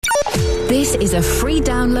This is a free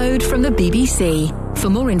download from the BBC. For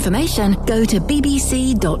more information, go to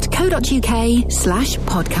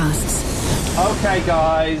bbc.co.uk/podcasts. Okay,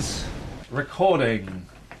 guys. Recording.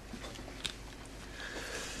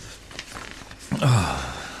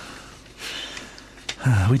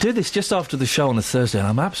 We do this just after the show on a Thursday, and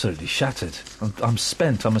I'm absolutely shattered. I'm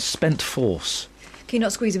spent. I'm a spent force. Can you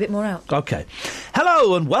not squeeze a bit more out? OK.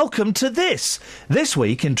 Hello and welcome to this. This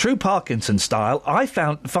week, in true Parkinson style, I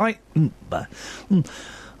found...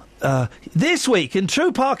 this week, in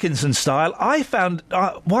true Parkinson style, I found...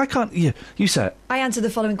 why can't you... You say it. I answer the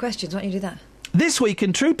following questions. Why don't you do that? This week,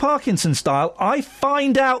 in true Parkinson style, I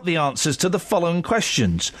find out the answers to the following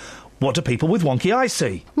questions. What do people with wonky eyes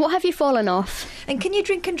see? What have you fallen off? And can you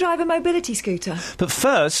drink and drive a mobility scooter? But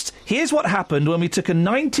first, here's what happened when we took a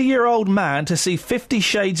 90-year-old man to see 50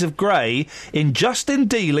 Shades of Grey in Justin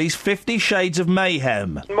Dealey's 50 Shades of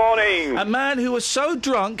Mayhem. Morning. A man who was so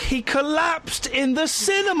drunk he collapsed in the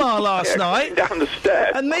cinema last night. Down the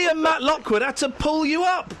stairs. And me and Matt Lockwood had to pull you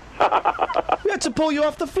up. We had to pull you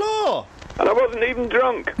off the floor. And I wasn't even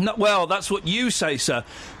drunk. No, well, that's what you say, sir.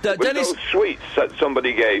 With those sweets that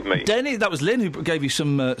somebody gave me. Dennis, that was Lynn who gave you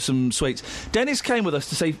some sweets. Dennis came with us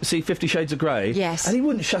to see 50 Shades of Grey. Yes. And he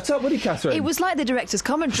wouldn't shut up, would he, Catherine? It was like the director's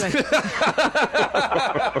commentary.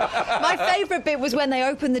 My favourite bit was when they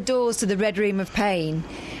opened the doors to the Red Room of Pain,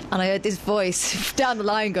 and I heard this voice down the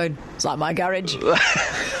line going, "It's like my garage."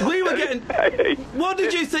 We were getting... Hey. What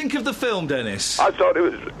did you think of the film, Dennis? I thought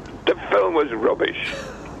the film was rubbish.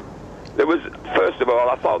 First of all,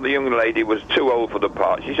 I thought the young lady was too old for the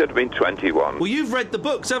part. She should have been 21. Well, you've read the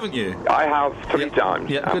books, haven't you? I have three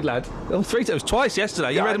times. Yeah, good lad. Oh, 3 times. Twice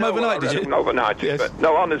yesterday. You read them overnight, did you? Overnight, yes. But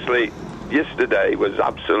no, honestly, yesterday was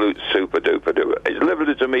absolute super-duper-duper. It's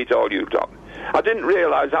lovely to meet all you lot. I didn't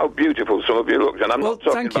realise how beautiful some of you looked, and I'm not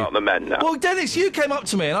talking about the men now. Well, Dennis, you came up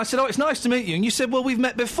to me and I said, "Oh, it's nice to meet you," and you said, "Well, we've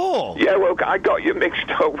met before." Yeah, well, I got you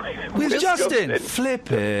mixed up with Justin.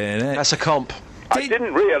 Flipping it. That's a comp. I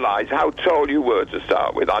didn't realise how tall you were to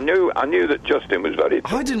start with. I knew that Justin was very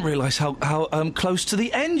tall. I didn't realise how close to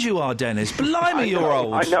the end you are, Dennis. Blimey, you're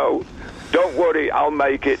old. I know. Don't worry, I'll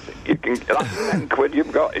make it. You can. That 10 quid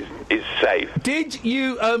you've got is safe. Did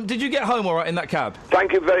you get home all right in that cab?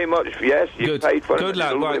 Thank you very much. Yes, you paid for it. Good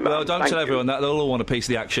lad. Right. Well, don't tell everyone that. They'll all want a piece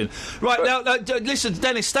of the action. Right now, listen,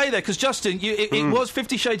 Dennis, stay there because Justin, it was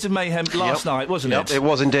 50 Shades of Mayhem last night, wasn't it? It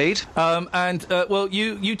was indeed. Well,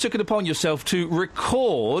 you took it upon yourself to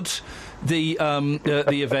record the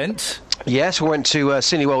event. Yes, we went to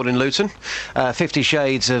Cineworld in Luton, 50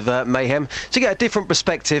 Shades of Mayhem, to get a different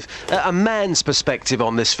perspective, a man's perspective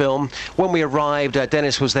on this film. When we arrived,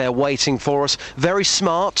 Dennis was there waiting for us, very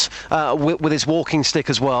smart, with his walking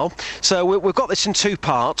stick as well. So we've got this in two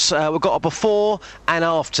parts. We've got a before and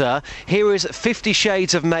after. Here is 50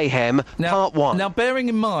 Shades of Mayhem, part one. Now, bearing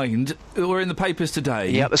in mind, we're in the papers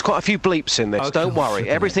today. Yeah, there's quite a few bleeps in this, don't worry.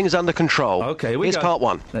 Everything's under control. Okay, here's part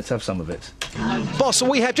one. Let's have some of it. Boss,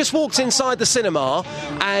 we have just walked inside the cinema,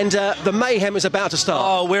 and the mayhem is about to start.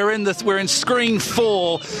 Oh, we're in screen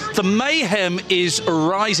 4. The mayhem is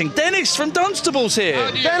rising. Dennis from Dunstable's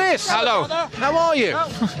here. Dennis, hello. How are you?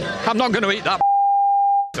 I'm not going to eat that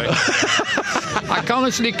thing. I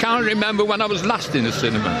honestly can't remember when I was last in the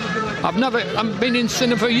cinema. I've been in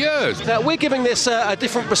cinema for years. We're giving this a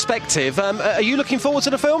different perspective. Are you looking forward to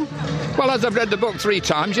the film? Well, as I've read the book 3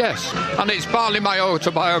 times, yes. And it's partly my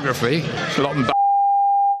autobiography. It's a lot of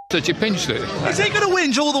that you pinched it. Is he going to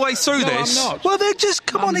whinge all the way through this? I'm not. Well, then just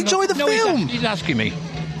come on, enjoy the film. He's asking me.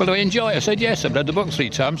 Well, do I enjoy it? I said, yes, I've read the book 3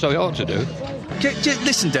 times, so I ought to do.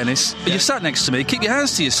 Listen, Dennis, you're sat next to me. Keep your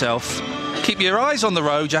hands to yourself. Keep your eyes on the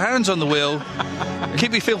road, your hands on the wheel.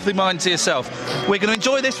 Keep your filthy mind to yourself. We're going to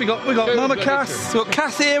enjoy this. We got Mama Kath. We've got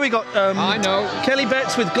Kath here. We got I know. Kelly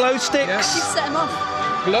Betts with glow sticks. Yes. You've set them off.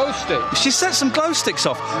 Glow sticks. She set some glow sticks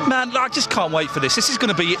off. Man, I just can't wait for this. This is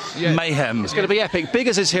going to be mayhem. It's going to be epic.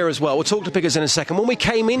 Biggers is here as well. We'll talk to Biggers in a second. When we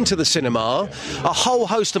came into the cinema, a whole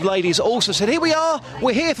host of ladies also said, here we are,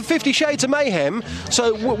 we're here for 50 Shades of Mayhem.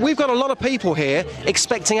 So we've got a lot of people here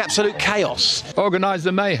expecting absolute chaos. Organise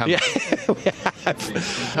the mayhem. Yeah, we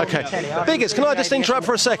have. OK. Biggers, can I just interrupt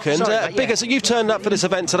for a second? Sorry, Biggers, you've turned up for this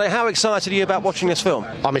event today. How excited are you about watching this film?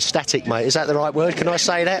 I'm ecstatic, mate. Is that the right word? Can I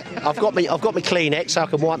say that? I've got my Kleenex, so I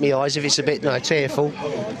can wipe my eyes if it's a bit tearful,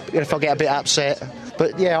 if I get a bit upset.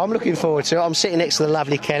 But yeah, I'm looking forward to it. I'm sitting next to the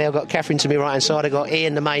lovely Kelly. I've got Catherine to my right hand side. I've got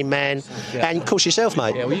Ian, the main man, and of course yourself,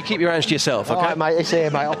 mate. Yeah, well, you keep your hands to yourself, OK? All right, mate, it's here,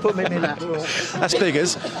 mate. I'll put them in that. That's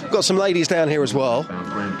Biggers. Got some ladies down here as well.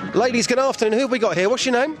 Ladies, good afternoon. Who have we got here? What's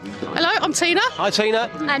your name? Hello, I'm Tina. Hi, Tina.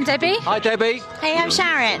 I'm Debbie. Hi, Debbie. Hey, I'm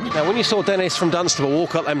Sharon. Now, when you saw Dennis from Dunstable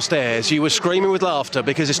walk up them stairs, you were screaming with laughter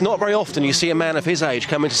because it's not very often you see a man of his age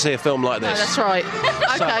coming to see a film like this. No, that's right.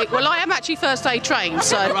 OK, well, I am actually first aid trained,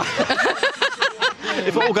 so...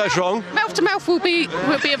 If all goes wrong... Mouth to mouth will be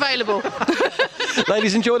available.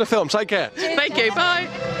 Ladies, enjoy the film. Take care. Thank you. Bye.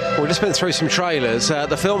 We just went through some trailers.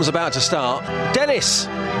 The film's about to start. Dennis,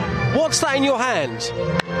 what's that in your hand?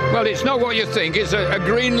 Well, it's not what you think. It's a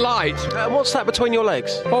green light. What's that between your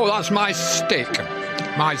legs? Oh, that's my stick.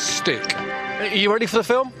 My stick. Are you ready for the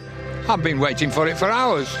film? I've been waiting for it for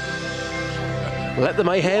hours. Let the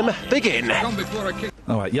mayhem begin.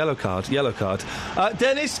 All right, yellow card.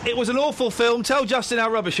 Dennis, it was an awful film. Tell Justin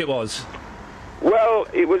how rubbish it was. Well,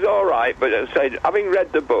 it was all right, but as I said, having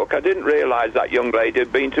read the book, I didn't realise that young lady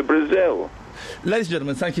had been to Brazil. Ladies and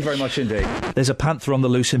gentlemen, thank you very much indeed. There's a panther on the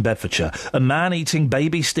loose in Bedfordshire. A man-eating,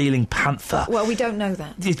 baby-stealing panther. Well, we don't know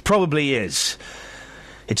that. It probably is.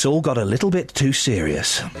 It's all got a little bit too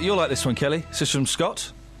serious. You'll like this one, Kelly. This is from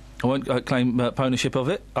Scott. I won't claim ownership of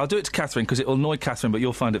it. I'll do it to Catherine because it'll annoy Catherine, but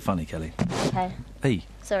you'll find it funny, Kelly. Okay. Hey.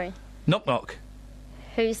 Sorry. Knock, knock.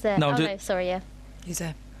 Who's there? No, no, sorry, yeah. Who's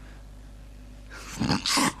there?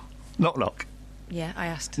 Knock, knock. Yeah, I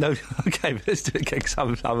asked. No, OK, but let's do it again because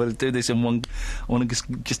I'm going to do this in one... I want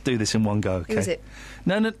to just do this in one go, OK? Who is it?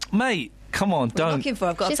 No, mate, come on, What don't... are you looking for?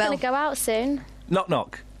 I've got She's a bell. going to go out soon. Knock,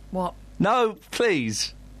 knock. What? No,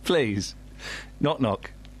 please. Knock,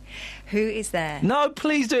 knock. Who is there? No,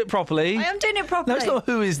 please do it properly. I am doing it properly. No, it's not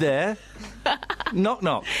who is there. Knock,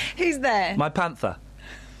 knock. Who's there? My panther.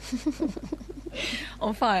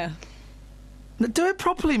 On fire. No, do it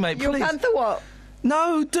properly, mate, Your please. panther what?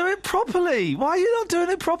 No, do it properly. Why are you not doing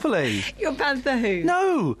it properly? Your panther who?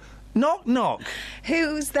 No. Knock, knock.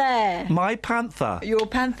 Who's there? My panther. Your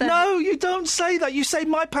panther? No, you don't say that. You say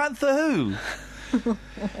my panther who?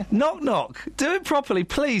 Knock, knock. Do it properly,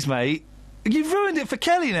 please, mate. You've ruined it for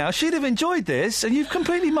Kelly now. She'd have enjoyed this, and you've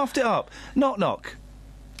completely muffed it up. Knock, knock.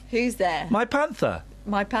 Who's there? My panther.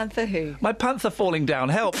 My panther who? My panther falling down.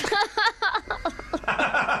 Help.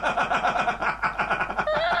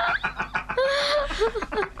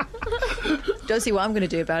 Don't see what I'm going to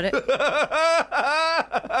do about it.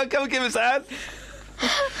 Come and give us a hand.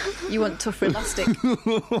 You want tougher elastic.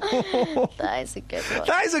 That is a good one.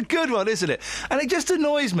 That is a good one, isn't it? And it just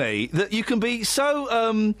annoys me that you can be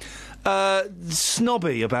so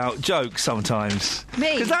snobby about jokes sometimes.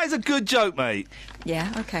 Me? Because that is a good joke, mate.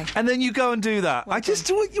 Yeah, OK. And then you go and do that. Why would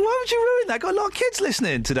you ruin that? Got a lot of kids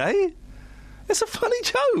listening today. It's a funny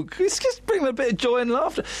joke. It's just bringing a bit of joy and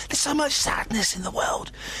laughter. There's so much sadness in the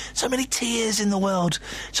world. So many tears in the world.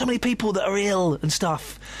 So many people that are ill and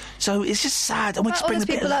stuff. So it's just sad. And we just All bring those a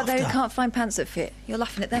bit of people out laughter. there who can't find pants that fit. You're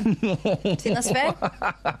laughing at them. Do you think that's fair?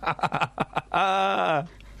 How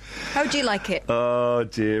do you like it? Oh,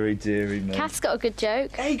 dearie, me. Kath's got a good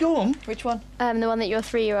joke. Hey, go on. Which one? The one that your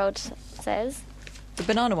 3-year-old says. The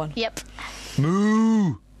banana one? Yep.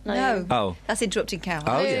 Moo. No. Oh. That's interrupting cow.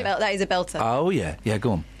 Oh, yeah. That is a belter. Oh, yeah. Yeah,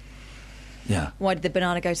 go on. Yeah. Why did the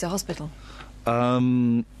banana go to the hospital?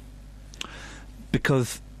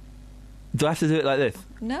 Because... Do I have to do it like this?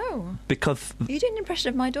 No. Because... You did an impression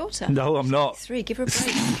of my daughter. No, I'm not. 3, give her a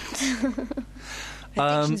break.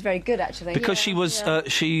 Her diction's very good, actually. Because she was...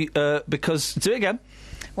 because... Do it again.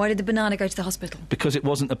 Why did the banana go to the hospital? Because it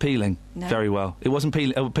wasn't appealing very well. It wasn't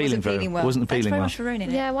appealing very well. It wasn't appealing Thanks very well. much for ruining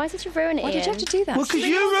it. Yeah, why did you ruin it, Why did you have to do that? Well, because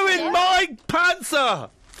you ruined my panther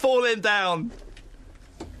falling down.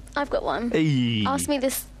 I've got one. Hey. Ask me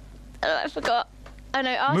this... Oh, I forgot. Oh, no,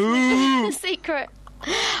 ask me the secret.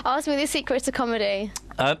 Ask me the secret to comedy.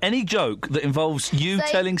 Any joke that involves you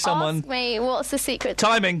telling someone... Ask me, what's the secret to...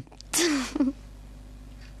 Timing.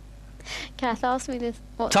 Kath, ask me this...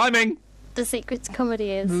 What Timing. the secret to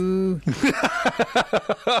comedy is.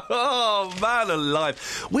 Oh, man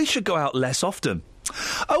alive. We should go out less often.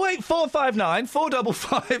 08459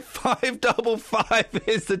 455 555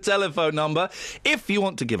 is the telephone number if you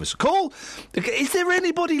want to give us a call. Is there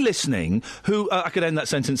anybody listening who... I could end that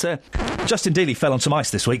sentence there. Justin Dealey fell on some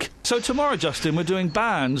ice this week. So tomorrow, Justin, we're doing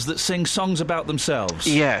bands that sing songs about themselves.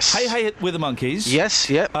 Yes. Hey Hey with the Monkeys. Yes,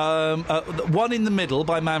 yep. One in the Middle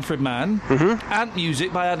by Manfred Mann. Mm-hmm. Ant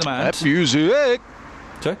Music by Adam Ant. Ant Music.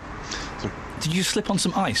 Sorry? Did you slip on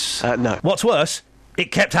some ice? No. What's worse... It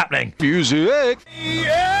kept happening. Music.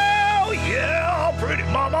 Yeah, pretty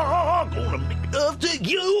mama, gonna make love to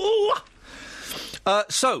you.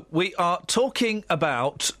 So, we are talking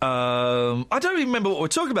about... I don't even remember what we're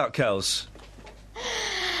talking about, Kels.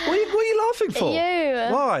 What are you laughing for?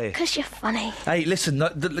 You. Why? Because you're funny. Hey, listen,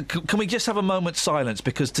 can we just have a moment's silence?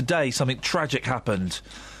 Because today something tragic happened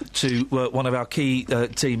to one of our key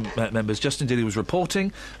team members. Justin Daly was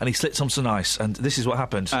reporting and he slipped on some ice, and this is what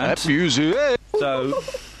happened. Music. So,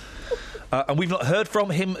 and we've not heard from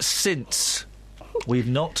him since. We've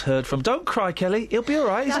not heard from... Don't cry, Kelly. He'll be all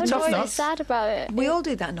right. He's a tough nut. I'm sad about it. We all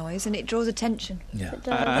do that noise, and it draws attention. Yeah.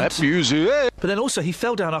 Music. But then also, he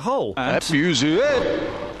fell down a hole. Music.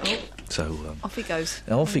 So... off he goes.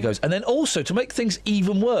 Off he goes. And then also, to make things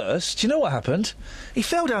even worse, do you know what happened? He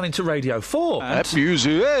fell down into Radio 4.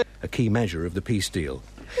 Music. A key measure of the peace deal.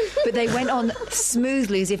 But they went on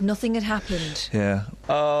smoothly as if nothing had happened. Yeah.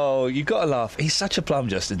 Oh, you got to laugh. He's such a plum,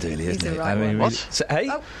 Justin Daly, isn't he? He's a right one. What? So, hey?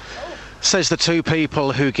 Oh. Says the two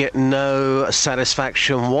people who get no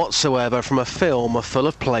satisfaction whatsoever from a film full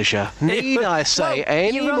of pleasure. Need I say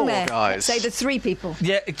any you're wrong more, there. guys? Say the three people.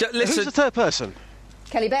 Yeah, listen. Who's the third person?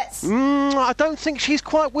 Kelly Betts. I don't think she's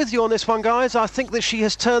quite with you on this one, guys. I think that she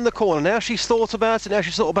has turned the corner. Now she's thought about it. Now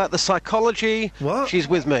she's thought about the psychology. What? She's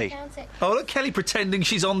with me. Oh, look, Kelly pretending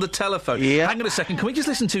she's on the telephone. Yeah. Hang on a second. Can we just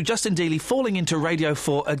listen to Justin Daly falling into Radio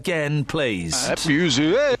 4 again, please?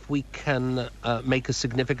 Music. We can make a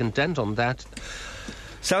significant dent on that.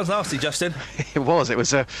 Sounds nasty, Justin. It was. It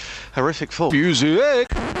was a horrific fall.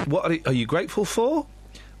 Music. What are you grateful for?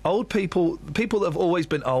 Old people that have always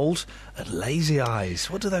been old, and lazy eyes.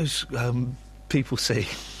 What do those people see?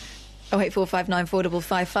 08459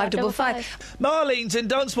 455 555. Marlene's in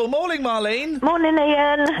Dunstable. Morning, Marlene. Morning,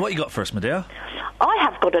 Ian. What you got for us, my dear? I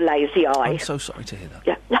have got a lazy eye. I'm so sorry to hear that.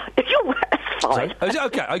 Yeah, that's fine. Oh, is it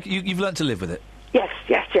okay? You've learnt to live with it. Yes.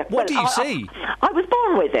 What do you see? I was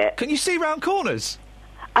born with it. Can you see round corners?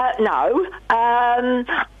 No.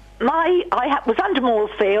 I was under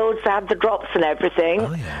Moorfields, I had the drops and everything.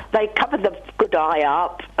 Oh, yeah. They covered the good eye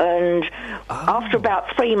up, and after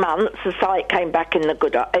about 3 months, the sight came back in the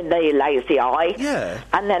lazy eye. Yeah.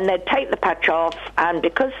 And then they'd take the patch off, and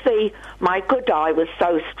because my good eye was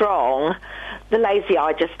so strong, the lazy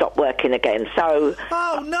eye just stopped working again. So.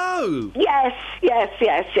 Oh no! Yes.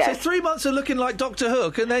 So 3 months of looking like Dr.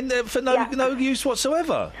 Hook, and then for no use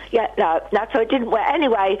whatsoever. Yeah, no. So it didn't work.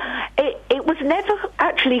 Anyway, it was never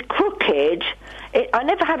actually crooked. I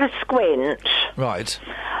never had a squint. Right.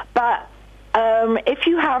 But if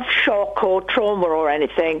you have shock or trauma or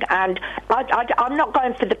anything, and I'm not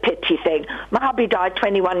going for the pity thing. My hubby died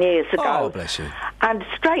 21 years ago. Oh, bless you. And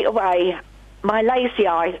straight away, my lazy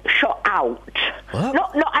eye shot out. What?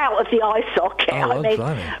 Not out of the eye socket. Oh, I mean,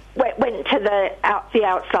 went to the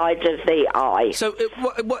outside of the eye. So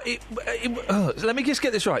let me just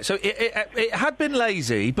get this right. So it had been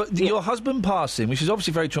lazy, but your husband passing, which is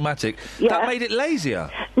obviously very traumatic, that made it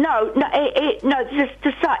lazier. No.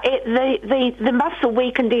 The muscle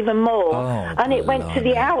weakened even more, and it went to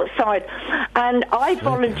the outside. And I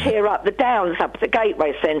volunteer up the Downs, up the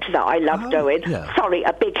Gateway Centre that I love doing. Yeah. Sorry,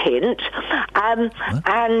 a big hint. And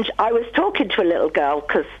I was talking to a little girl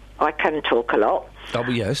because I can talk a lot. Oh,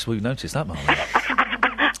 well, yes, we've noticed that, Marlene.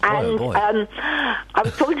 And I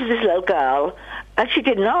was talking to this little girl, and she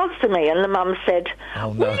didn't answer me, and the mum said,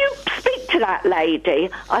 will you speak to that lady?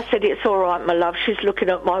 I said, it's all right, my love, she's looking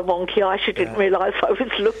at my wonky eye, she didn't realise I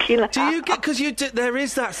was looking at her. Do you get, because there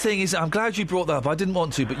is that thing, I'm glad you brought that up, I didn't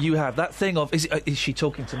want to, but you have that thing of, is she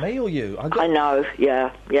talking to me or you? I know,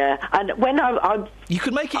 yeah, and when I... You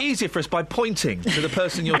could make it easier for us by pointing to the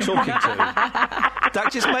person you're talking to. That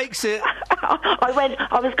just makes it...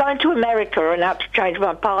 I was going to America and had to change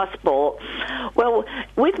my passport. Well,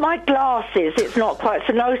 with my glasses, it's not quite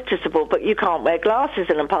so noticeable, but you can't wear glasses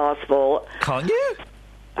in a passport. Can't you?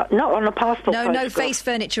 Not on a passport. No face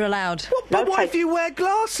furniture allowed. But what if you wear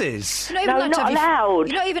glasses? You're not allowed.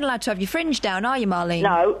 You're not even allowed to have your fringe down, are you, Marlene?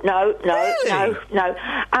 No. Really? No.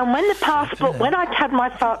 And when the passport, when I'd had my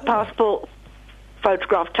passport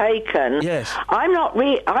photograph taken, yes. I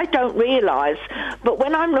don't realise, but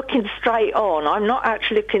when I'm looking straight on, I'm not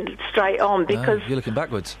actually looking straight on because... No, you're looking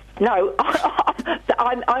backwards. No,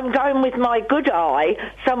 I'm going with my good eye,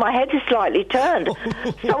 so my head is slightly turned.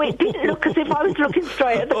 So it didn't look as if I was looking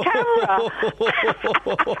straight at the camera.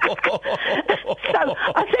 So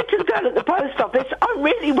I said to the girl at the post office, I'm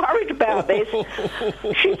really worried about this.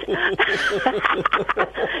 She's... Do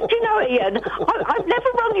you know, Ian, I've never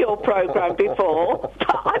run your programme before,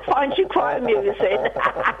 but I find you quite amusing.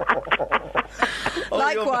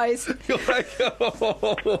 Likewise.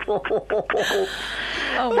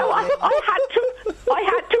 No, I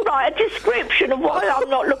had to write a description of why I'm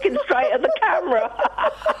not looking straight at the camera.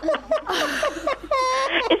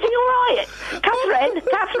 Is he all right? Catherine,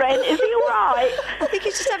 is he all right? I think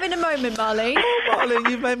He's just having a moment, Marlene. Oh, Marlene,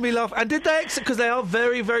 you've made me laugh. And did they exit? Because they are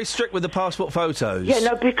very, very strict with the passport photos. Yeah,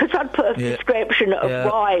 no, because I'd put a description of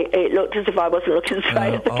why it looked as if I wasn't looking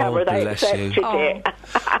straight at the camera. They accepted it.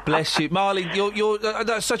 Bless you. Marlene, you're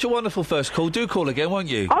that's such a wonderful first call. Do call again, won't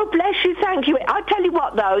you? Oh, bless you, thank you. I tell you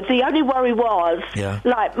what, though, the only worry was,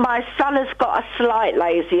 like, my son has got a slight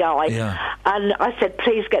lazy eye, and I said,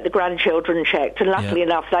 please get the grandchildren checked, and luckily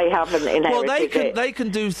enough, they haven't inherited it. They can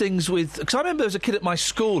do things with... Because I remember there was a kid at my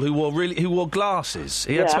school who wore glasses.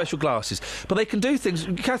 He had special glasses. But they can do things...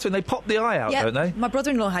 Catherine, they pop the eye out, don't they? My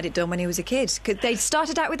brother-in-law had it done when he was a kid. They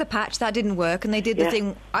started out with a patch, that didn't work, and they did the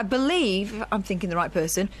thing... I believe, I'm thinking the right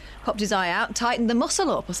person, popped his eye out, tightened the muscle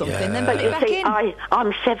up or something, then put it back in.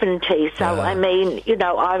 I'm 70, so, I mean, you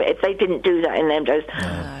know, if they didn't do that in them days...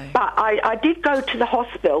 But I did go to the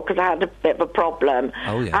hospital because I had a bit of a problem.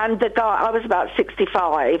 And the guy, I was about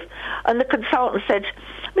 65, and the consultant said,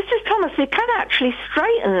 Mrs. Thomas, we can actually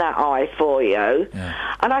straighten that eye for you.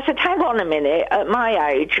 And I said, hang on a minute, at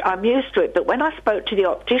my age, I'm used to it. But when I spoke to the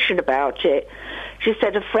optician about it, she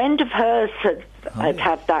said a friend of hers had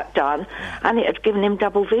had that done, and it had given him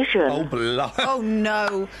double vision. Oh, blood. Oh,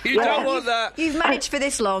 no. You don't want that. You've managed for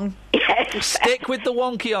this long. Yes. Stick with the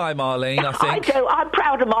wonky eye, Marlene, I think. I do. I'm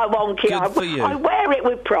proud of my wonky eye. Good for you. I wear it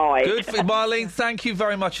with pride. Good for you, Marlene. Thank you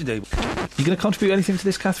very much indeed. You going to contribute anything to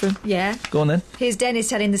this, Catherine? Yeah. Go on, then. Here's Dennis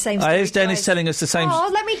telling the same story Here's Dennis telling us the same... Oh,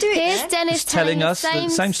 let me do it. Here's Dennis telling us the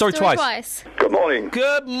same story twice. Good morning.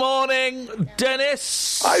 Good morning,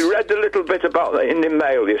 Dennis. I read a little bit about that in the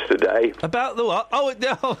Mail yesterday. About the what? Oh,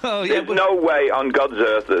 yeah. There's no way on God's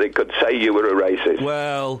earth that they could say you were a racist.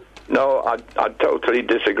 Well... No, I totally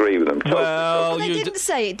disagree with them. Well, they didn't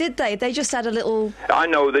say it, did they? They just had a little... I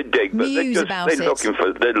know they dig, but they're looking for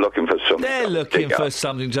something. They're looking for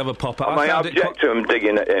something to have a pop at. I object to them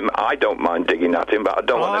digging at him. I don't mind digging at him, but I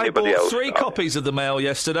don't want anybody else. I bought 3 copies of the Mail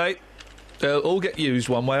yesterday. They'll all get used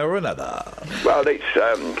one way or another. Well, it's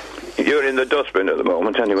you're in the dustbin at the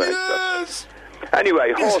moment, anyway. Yes.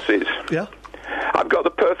 Anyway, horses. Yeah. I've got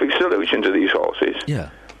the perfect solution to these horses.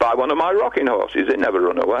 Yeah. Buy one of my rocking horses. They never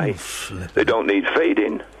run away. They don't need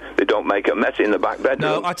feeding. They don't make a mess in the back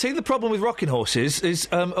bedroom. No, I think the problem with rocking horses is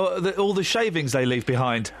all the shavings they leave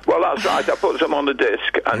behind. Well, that's right. I put some on the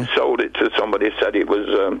disc and sold it to somebody. Said it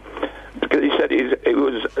was because he said it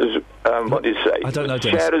was what did he say? I don't know,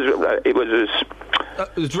 Dennis. It was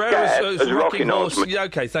as rare as rocking horse. Yeah,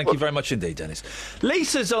 okay, thank you very much indeed, Dennis.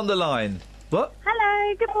 Lisa's on the line. What?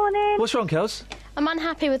 Hello, good morning. What's wrong, Kels? I'm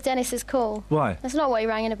unhappy with Dennis's call. Why? That's not what he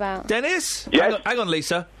rang in about. Dennis? Yes? Hang on,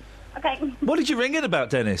 Lisa. Okay. What did you ring in about,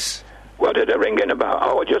 Dennis? What did I ring in about?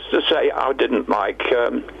 Oh, just to say I didn't like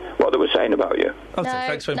what they were saying about you. Oh,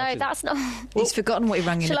 thanks very much. No, that's not... He's forgotten what he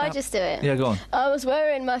rang in Shall about. I just do it? Yeah, go on. I was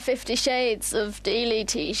wearing my 50 Shades of Dealey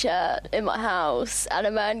T-shirt in my house, and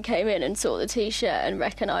a man came in and saw the T-shirt and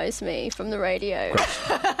recognised me from the radio.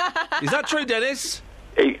 Is that true, Dennis?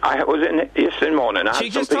 I was in yesterday morning. She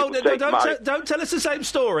just told... Don't tell us the same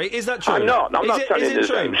story. Is that true? I'm not telling the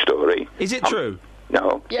same story. Is it true?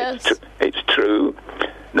 No. Yes. It's true.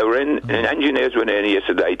 They were engineers were in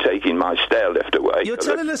yesterday taking my stair lift away. You're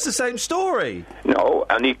telling us the same story? No,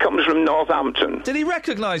 and he comes from Northampton. Did he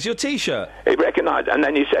recognise your T-shirt? He recognised, and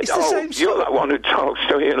then he said, you're that one who talks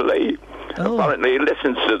to Ian Lee. Oh. Apparently he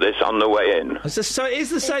listens to this on the way in. So it is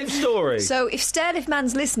the same story? So if Stairlift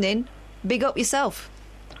Man's listening, big up yourself.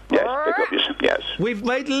 Yes, big up yourself, yes. We've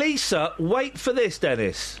made Lisa wait for this,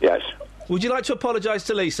 Dennis. Yes. Would you like to apologise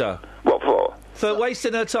to Lisa? What for? For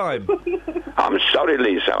wasting her time. I'm sorry,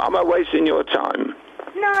 Lisa. Am I wasting your time?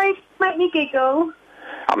 No, make me giggle.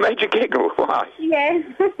 I made you giggle? Why? Yes.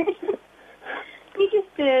 You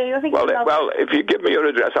just do. I think well, if you give me your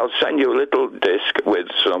address, I'll send you a little disc with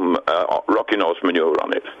some rocking horse manure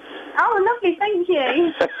on it. Oh, lovely, thank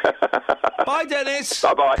you. Bye, Dennis.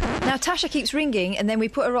 Bye-bye. Now, Tasha keeps ringing, and then we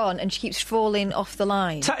put her on, and she keeps falling off the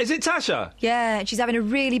line. Is it Tasha? Yeah, and she's having a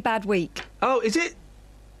really bad week. Oh, is it?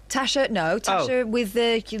 Tasha, no, Tasha with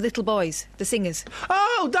the little boys, the singers.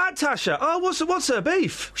 Oh, that Tasha. Oh, what's her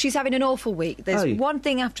beef? She's having an awful week. There's one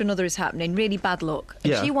thing after another is happening, really bad luck.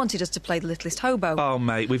 And she wanted us to play The Littlest Hobo. Oh,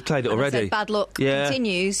 mate, we've played it already. I said, bad luck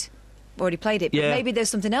continues. Already played it, but maybe there's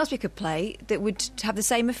something else we could play that would have the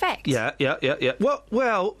same effect. Yeah.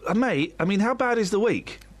 Well, mate, I mean, how bad is the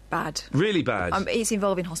week? Bad. Really bad? It's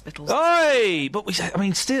involving hospitals. Oi! But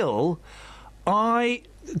still,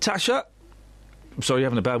 Tasha, I'm sorry you're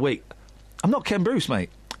having a bad week. I'm not Ken Bruce, mate.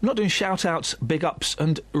 I'm not doing shout-outs, big-ups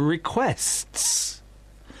and requests.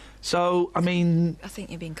 So, I mean... I think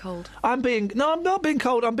you're being cold. No, I'm not being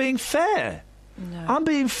cold. I'm being fair. No. I'm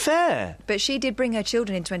being fair. But she did bring her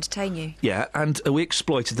children in to entertain you. Yeah, and we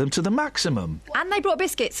exploited them to the maximum. And they brought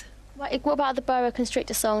biscuits. What about the boa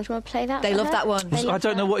constrictor song? Do you want to play that? They love that one. I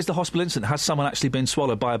don't know what is the hospital incident. Has someone actually been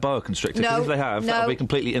swallowed by a boa constrictor? 'Cause if they have, that would be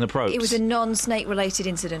completely inappropriate. It was a non-snake related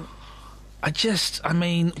incident. Hang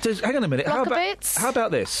on a minute. How about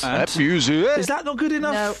this? Music. Is that not good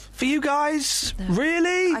enough for you guys? No.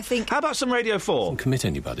 Really? I think. How about some Radio 4? Doesn't commit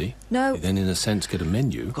anybody. No. They then, in a sense, get a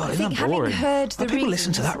menu. God, I isn't think that boring? having heard the people reasons,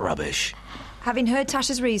 listen to that rubbish. Having heard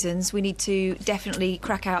Tasha's reasons, we need to definitely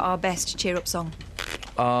crack out our best cheer-up song.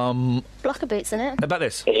 Blocker Boots, isn't it? About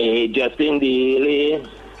this. Hey, Justin Dealey,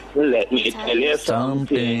 let me tell you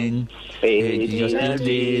something. Hey, Justin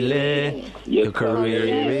Dealey, your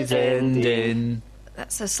career is ending.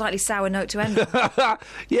 That's a slightly sour note to end on.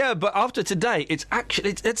 Yeah, but after today, it's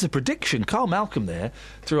a prediction. Carl Malcolm there,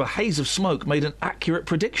 through a haze of smoke, made an accurate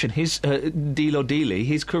prediction. His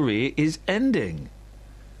his career is ending.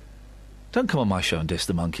 Don't come on my show and diss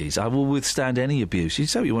the Monkees. I will withstand any abuse. You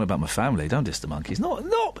say what you want about my family. Don't diss the Monkees.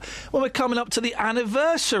 Not when we're coming up to the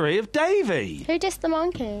anniversary of Davey. Who dissed the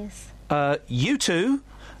Monkees? You two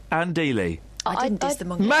and Dealey. I didn't diss the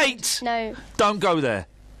Monkees. Mate! No. Don't go there.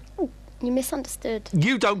 You misunderstood.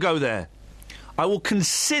 You don't go there. I will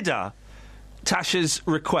consider Tasha's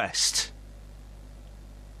request.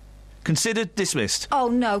 Considered dismissed. Oh,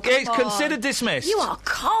 no, come on. Considered dismissed. You are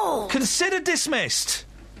cold. Considered dismissed.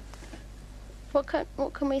 What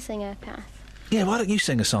can we sing her, Kath? Yeah, why don't you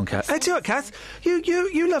sing a song, Kath? Hey, tell you what, Kath,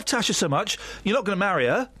 you love Tasha so much, you're not going to marry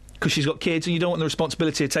her because she's got kids and you don't want the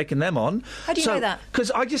responsibility of taking them on. How do you know that? Because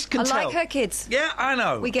I just can tell. I like her kids. Yeah, I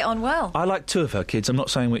know. We get on well. I like 2 of her kids. I'm not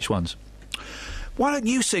saying which ones. Why don't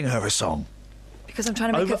you sing her a song? Because I'm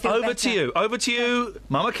trying to make her feel better. Over to you,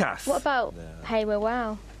 Mama Kath. What about Hey We're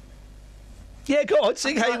Wow? Yeah, go on,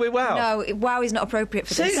 sing Hey We're Wow. No, Wow is not appropriate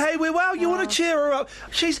for this. Sing Hey We're Wow, you want to cheer her up.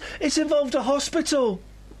 It's involved a hospital.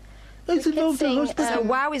 It's involved a hospital.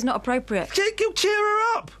 Wow is not appropriate. Cheer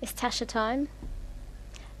her up. It's Tasha time.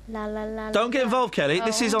 La la la. Don't get involved, Kelly.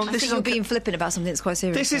 This is on. I think you're being flippant about something that's quite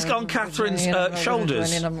serious. This is on Catherine's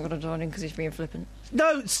shoulders. I'm not going to join in because he's being flippant.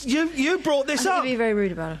 No, you brought this up. You're being very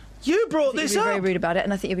rude about it. You brought this up. You're very rude about it,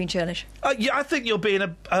 and I think you're being churlish. Yeah, I think you're being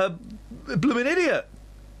a blooming idiot.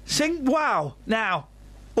 Sing Wow now.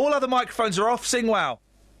 All other microphones are off. Sing Wow.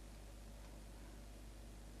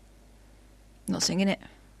 Not singing it.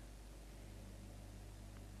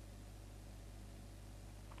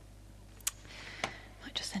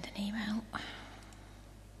 Might just send an email.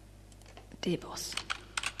 Dear boss,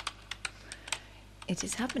 it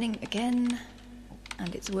is happening again,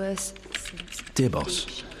 and it's worse since... Dear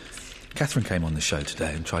boss, Catherine came on the show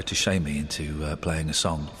today and tried to shame me into playing a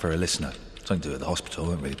song for a listener. Something to do at the hospital. I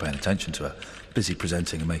wasn't really paying attention to her. Busy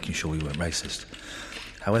presenting and making sure we weren't racist.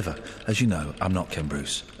 However, as you know, I'm not Ken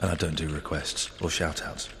Bruce, and I don't do requests or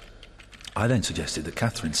shout-outs. I then suggested that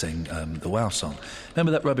Catherine sing the Wow song.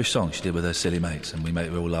 Remember that rubbish song she did with her silly mates, and we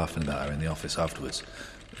were all laughing about her in the office afterwards,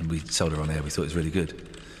 and we sold her on air. We thought it was really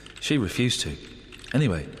good. She refused to.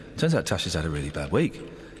 Anyway, turns out Tasha's had a really bad week.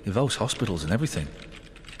 Involves hospitals and everything.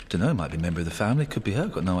 Dunno, might be a member of the family, could be her,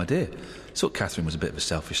 got no idea. Thought Catherine was a bit of a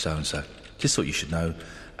selfish so-and-so. Just thought you should know.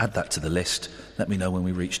 Add that to the list. Let me know when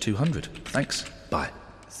we reach 200. Thanks. Bye.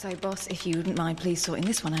 So, boss, if you wouldn't mind please sorting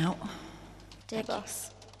this one out. Dear boss,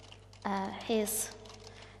 here's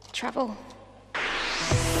travel.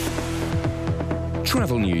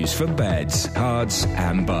 Travel news for beds, cards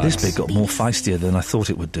and bugs. This bit got more feistier than I thought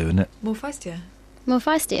it would do, innit? More feistier? More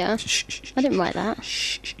feistier? I didn't write that.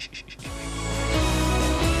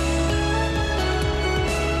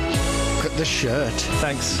 Look at the shirt.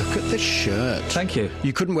 Thanks. Look at the shirt. Thank you.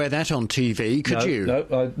 You couldn't wear that on TV, could you?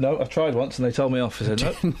 No, I tried once and they told me off. I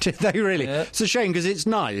said no. Did they really? Yeah. It's a shame because it's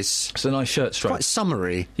nice. It's a nice shirt stripe. Quite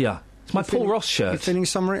summery. Yeah. It's my Paul Ross shirt. You're feeling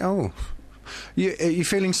summery? Oh. Are you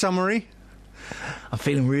feeling summery? I'm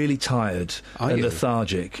feeling really tired and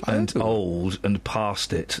lethargic and old and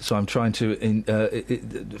past it. So I'm trying to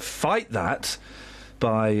fight that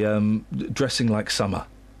by dressing like summer.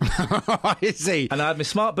 I see. And I had my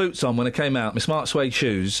smart boots on when I came out, my smart suede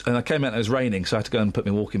shoes, and I came out and it was raining, so I had to go and put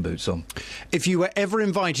my walking boots on. If you were ever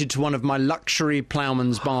invited to one of my luxury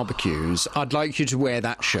ploughman's barbecues, I'd like you to wear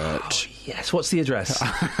that shirt. Oh, yes, what's the address?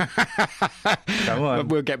 Come on.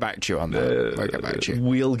 We'll get back to you on that. We'll get back to you.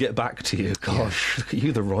 We'll get back to you. Gosh, look at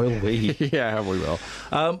you, the royal we. Yeah, we will.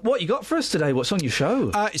 What you got for us today? What's on your show?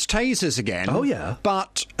 It's tasers again. Oh, yeah.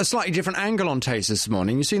 But a slightly different angle on tasers this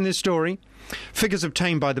morning. You seen this story? Figures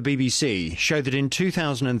obtained by the BBC show that in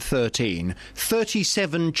 2013,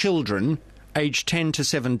 37 children aged 10 to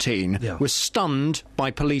 17, were stunned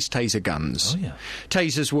by police taser guns.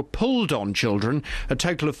 Tasers were pulled on children a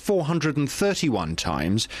total of 431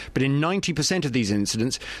 times, but in 90% of these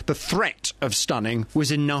incidents, the threat of stunning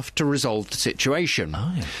was enough to resolve the situation.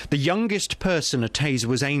 The youngest person a taser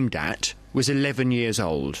was aimed at was 11 years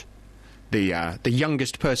old. The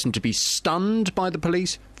youngest person to be stunned by the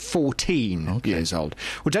police, 14 years old.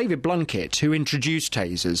 Well, David Blunkett, who introduced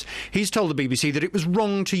tasers, he's told the BBC that it was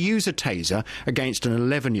wrong to use a taser against an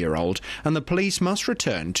 11-year-old, and the police must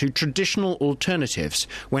return to traditional alternatives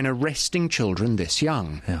when arresting children this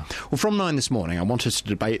young. Well, from 9 this morning, I want us to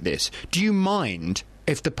debate this. Do you mind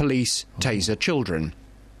if the police taser children?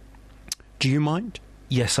 Do you mind?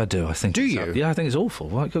 Yes, I do. I think. Do you? Yeah, I think it's awful.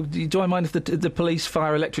 Do I mind if the police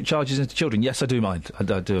fire electric charges into children? Yes, I do mind. I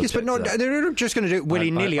do. Yes, but they're not just going to do it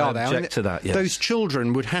willy-nilly, are they? I object to that. Yes. Those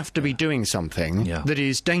children would have to be doing something that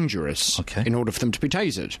is dangerous in order for them to be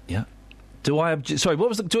tasered. Yeah. Do I object? Sorry, what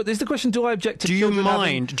was is the question? Do I object to? Do you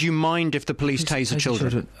mind if the police taser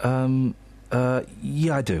children?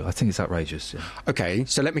 Yeah, I do. I think it's outrageous. Yeah. Okay,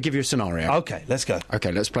 so let me give you a scenario. Okay, let's go.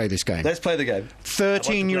 Okay, let's play this game. Let's play the game.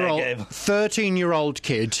 13-year-old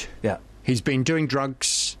kid. Yeah. He's been doing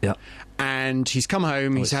drugs. Yeah. And he's come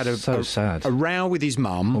home. He's had a row with his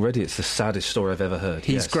mum. Already, it's the saddest story I've ever heard.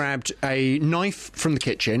 He's grabbed a knife from the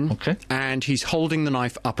kitchen. Okay. And he's holding the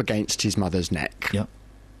knife up against his mother's neck. Yeah.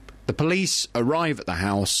 The police arrive at the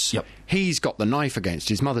house. Yep. He's got the knife against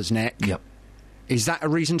his mother's neck. Yep. Is that a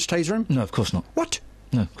reason to taser him? No, of course not. What?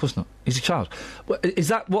 No, of course not. He's a child. Well, is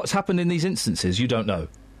that what's happened in these instances? You don't know.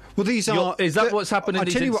 Well, these are... Is that what's happened in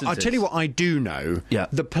these instances? I tell you what I do know. Yeah.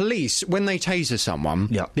 The police, when they taser someone,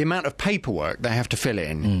 the amount of paperwork they have to fill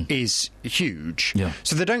in is huge. Yeah.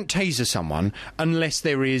 So they don't taser someone unless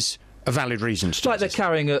there is a valid reason to It's like they're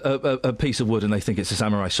carrying a piece of wood and they think it's a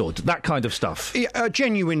samurai sword. That kind of stuff. Yeah, a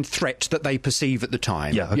genuine threat that they perceive at the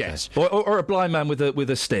time. Yeah, okay. Yes. Or a blind man with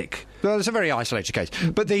a stick. Well, it's a very isolated case.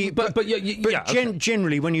 But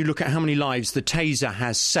generally, when you look at how many lives the taser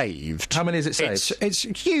has saved... How many has it saved? It's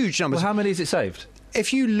huge numbers. Well, how many has it saved?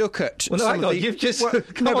 If you look at... Well, hang on, you've just...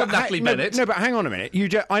 Come on, Natalie Bennett. No, but hang on a minute.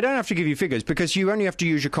 I don't have to give you figures because you only have to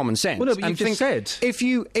use your common sense. Well, no, but you've just said... If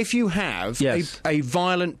you have a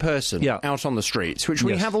violent person out on the streets, which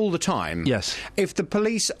we have all the time... Yes. If the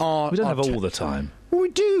police are... We don't have all the time. Well, we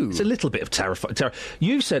do. It's a little bit of terror.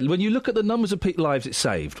 You said when you look at the numbers of lives it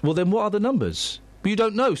saved, well, then what are the numbers? But you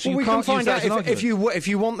don't know, so well, you can't find out if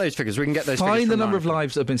you want those figures, we can get those figures. Find the number of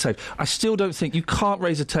lives that have been saved. I still don't think you can't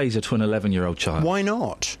raise a taser to an 11-year-old child. Why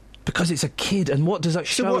not? Because it's a kid, and what does that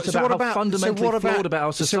show us about how fundamentally flawed about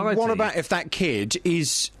our society? So what about if that kid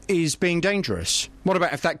is being dangerous? What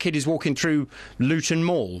about if that kid is walking through Luton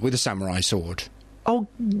Mall with a samurai sword? Oh,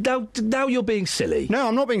 now you're being silly. No,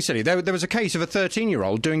 I'm not being silly. There was a case of a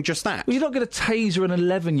 13-year-old doing just that. Well, you're not going to taser an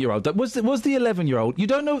 11-year-old. Was the 11-year-old... You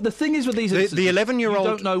don't know... The thing is with these instances... The 11-year-old...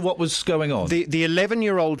 You don't know what was going on. The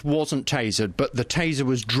 11-year-old wasn't tasered, but the taser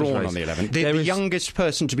was drawn on the 11th. The youngest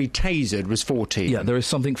person to be tasered was 14. Yeah, there is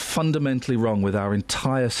something fundamentally wrong with our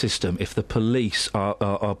entire system if the police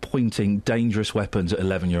are pointing dangerous weapons at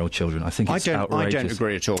 11-year-old children. I think it's outrageous. I don't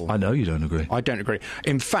agree at all. I know you don't agree. I don't agree.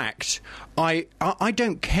 In fact, I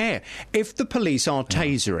don't care if the police are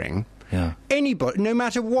tasering anybody, no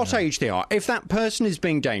matter what age they are. If that person is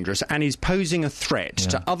being dangerous and is posing a threat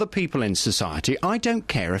to other people in society, I don't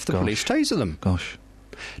care if the police taser them. Gosh,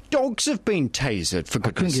 dogs have been tasered for goodness' sake.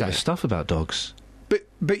 I couldn't give a stuff about dogs.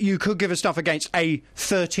 But you could give a stuff against a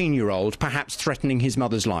 13-year-old, perhaps threatening his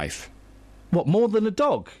mother's life. What, more than a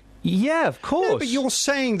dog? Yeah, of course. No, but you're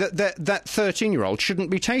saying that 13-year-old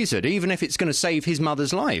shouldn't be tasered, even if it's going to save his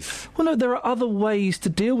mother's life. Well, no, there are other ways to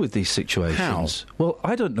deal with these situations. How? Well,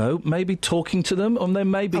 I don't know. Maybe talking to them, or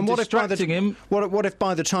then maybe distracting him. What if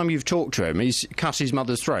by the time you've talked to him, he's cut his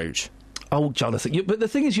mother's throat? Oh, Jonathan! But the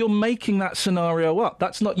thing is, you're making that scenario up.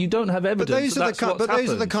 That's not. You don't have evidence. Those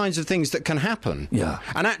are the kinds of things that can happen. Yeah.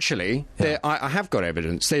 And actually, I have got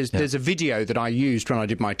evidence. There's a video that I used when I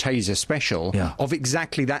did my taser special of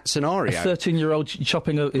exactly that scenario. A 13-year-old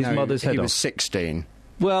chopping his mother's head off. He was 16.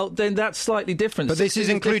 Well, then that's slightly different. But this is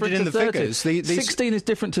included in the figures. 16 is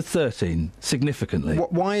different to 13, significantly.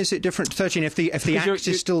 Why is it different to 13 if the act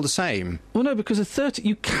is still the same? Well, no, because at 13,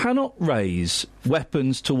 you cannot raise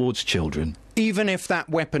weapons towards children. Even if that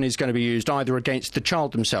weapon is going to be used either against the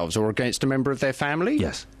child themselves or against a member of their family?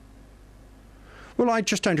 Yes. Well, I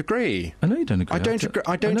just don't agree. I know you don't agree. I don't agree.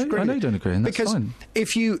 I know you don't agree, and that's because fine.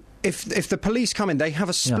 if you if the police come in, they have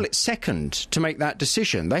a split second to make that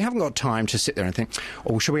decision. They haven't got time to sit there and think,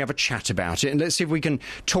 oh, shall we have a chat about it and let's see if we can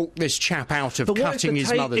talk this chap out of cutting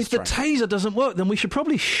his mother's throat. If the taser doesn't work, then we should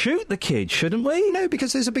probably shoot the kid, shouldn't we? No,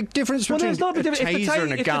 because there's a big difference between a taser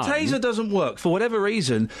and a gun. If the taser doesn't work, for whatever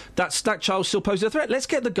reason, that child still poses a threat. Let's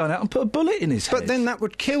get the gun out and put a bullet in his head. But then that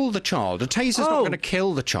would kill the child. A taser's not going to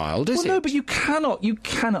kill the child, is it? No, but you cannot.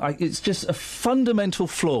 It's just a fundamental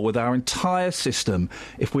flaw with our entire system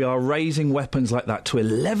if we are raising weapons like that to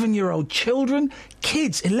 11-year-old children.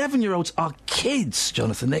 Kids. 11-year-olds are kids,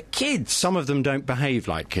 Jonathan. They're kids. Some of them don't behave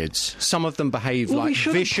like kids. Some of them behave like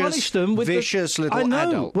vicious little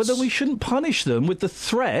adults. Well, then we shouldn't punish them with the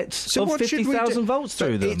threat of 50,000 volts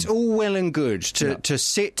through them. It's all well and good to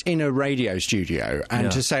sit in a radio studio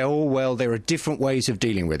and to say, oh, well, there are different ways of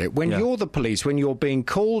dealing with it. When you're the police, when you're being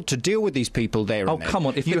called to deal with these people there and then... Oh, come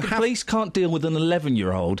on. If the police can't deal with an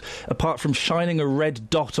 11-year-old, apart from shining a red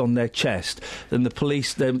dot on their chest, then the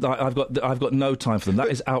police... I've got no time for them. That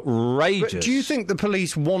is outrageous. But do you think the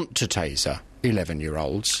police want to taser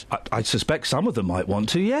 11-year-olds? I suspect some of them might want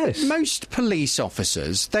to, yes. Most police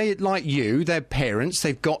officers, they like you, they're parents,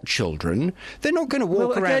 they've got children. They're not going to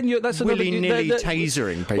walk around willy-nilly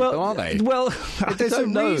tasering people, are they? Well, there's a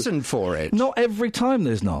reason for it. Not every time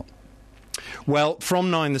there's not. Well,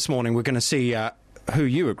 from 9 this morning, we're going to see... who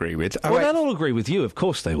you agree with. Well, they'll all agree with you, of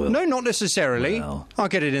course they will. No, not necessarily. Well. I'll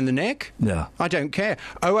get it in the neck. Yeah. I don't care.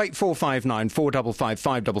 08459 455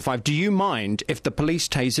 555. Do you mind if the police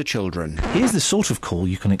taser children? Here's the sort of call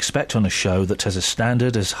you can expect on a show that has a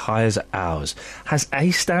standard as high as ours. Has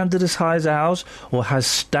a standard as high as ours, or has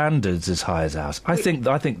standards as high as ours? I think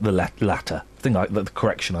the latter. I think the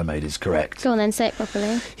correction I made is correct. Go on then, say it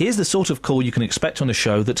properly. Here's the sort of call you can expect on a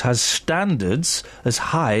show that has standards as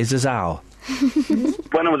high as ours.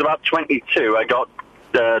 When I was about 22, I got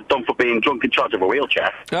done for being drunk in charge of a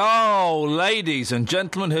wheelchair. Oh, ladies and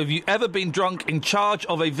gentlemen, have you ever been drunk in charge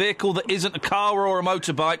of a vehicle that isn't a car or a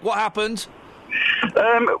motorbike? What happened?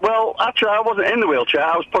 Well, actually, I wasn't in the wheelchair.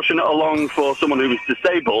 I was pushing it along for someone who was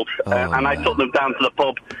disabled, and I took them down to the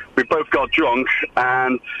pub. We both got drunk,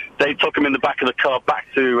 and they took him in the back of the car back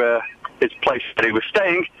to his place where he was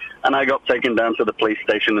staying, and I got taken down to the police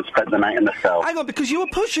station and spent the night in the cell. Hang on, because you were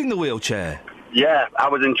pushing the wheelchair? Yeah, I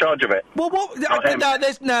was in charge of it. Well, what?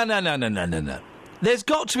 No. There's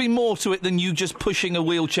got to be more to it than you just pushing a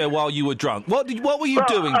wheelchair while you were drunk. What were you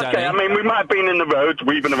doing, Danny? Okay, I mean, we might have been in the road,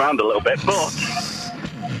 weaving around a little bit, but...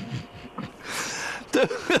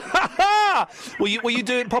 were you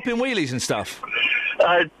doing popping wheelies and stuff?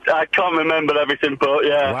 I can't remember everything, but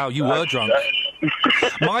yeah. Wow, you were drunk.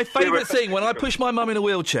 My favourite thing when I push my mum in a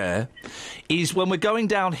wheelchair is when we're going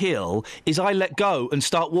downhill, is I let go and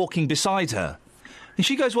start walking beside her. And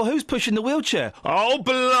she goes, well, who's pushing the wheelchair? Oh,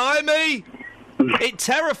 blimey! It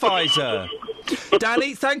terrifies her.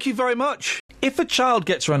 Danny, thank you very much. If a child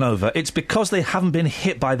gets run over, it's because they haven't been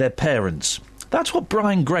hit by their parents. That's what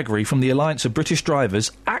Brian Gregory from the Alliance of British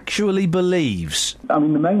Drivers actually believes. I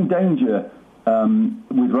mean, the main danger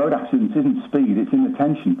with road accidents isn't speed, it's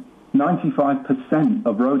inattention. 95%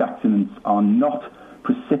 of road accidents are not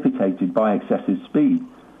precipitated by excessive speed.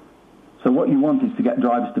 So what you want is to get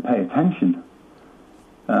drivers to pay attention,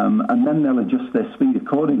 and then they'll adjust their speed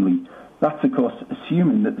accordingly. That's, of course,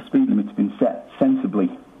 assuming that the speed limit's been set sensibly.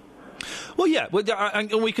 Well, yeah,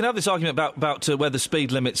 and we can have this argument about whether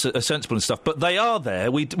speed limits are sensible and stuff, but they are there.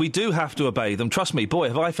 We do have to obey them. Trust me, boy,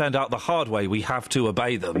 have I found out the hard way we have to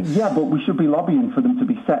obey them. Yeah, but we should be lobbying for them to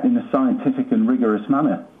be set in a scientific and rigorous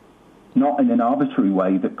manner, not in an arbitrary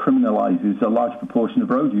way that criminalises a large proportion of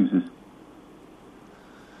road users.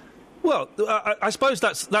 Well, I suppose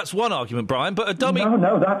that's one argument, Brian, but a dummy...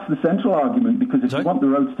 No, that's the central argument, because if you want the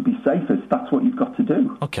roads to be safest, that's what you've got to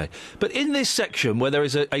do. OK. But in this section where there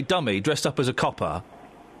is a dummy dressed up as a copper,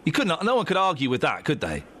 no one could argue with that, could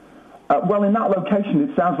they? Well, in that location,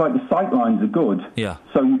 it sounds like the sight lines are good,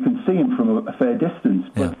 so you can see him from a fair distance.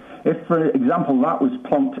 But if, for example, that was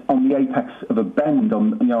plonked on the apex of a bend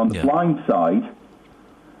on the blind side,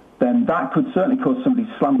 then that could certainly cause somebody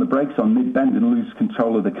to slam the brakes on mid-bend and lose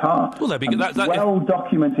control of the car. Well,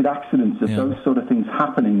 well-documented accidents of those sort of things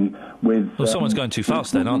happening with... Well, someone's going too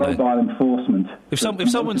fast then, aren't they? Mobile enforcement. If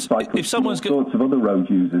someone's sorts of other road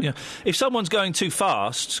users. Yeah. If someone's going too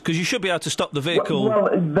fast, because you should be able to stop the vehicle... Well,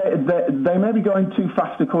 they may be going too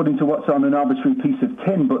fast according to what's on an arbitrary piece of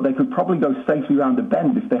tin, but they could probably go safely around a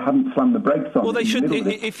bend if they hadn't slammed the brakes on. Well, they should...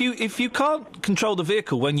 If you can't control the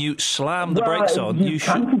vehicle when you slam the brakes on, you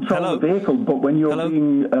should... control the vehicle, but when you're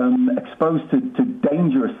being exposed to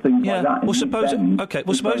dangerous things like that,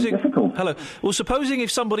 supposing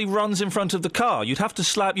if somebody runs in front of the car, you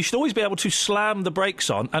should always be able to slam the brakes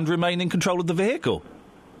on and remain in control of the vehicle.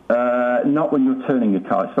 Not when you're turning a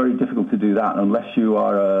car. It's very difficult to do that unless you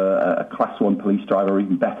are a Class 1 police driver or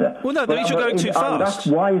even better. Well, no, that means you're going too fast. That's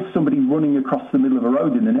why is somebody running across the middle of a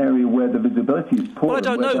road in an area where the visibility is poor? Well, I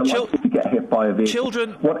don't know. To get hit by a vehicle.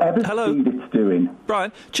 Children... Whatever speed it's doing.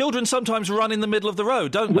 Brian, children sometimes run in the middle of the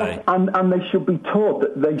road, don't they? And they should be taught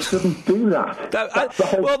that they shouldn't do that.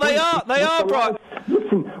 They are, Brian.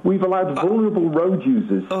 Listen, we've allowed vulnerable road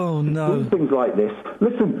users to do things like this.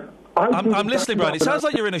 Listen... I'm listening, Brian. It sounds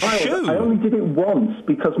like you're in a shoe. I only did it once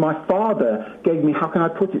because my father gave me, how can I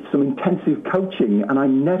put it, some intensive coaching, and I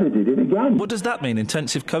never did it again. What does that mean,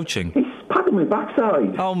 intensive coaching? He's patting my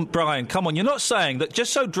backside. Oh, Brian, come on. You're not saying that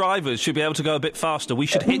just so drivers should be able to go a bit faster, we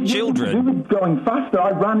should hit children? We were going faster.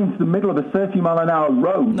 I ran into the middle of a 30-mile-an-hour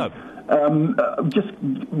road. No. Just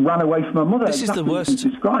ran away from my mother. This is the worst.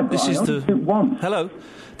 This is the once. Hello.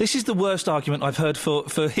 This is the worst argument I've heard for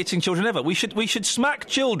hitting children ever. We should smack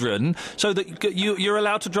children so that you're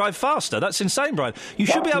allowed to drive faster. That's insane, Brian. You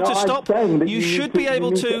should be able to stop. You should be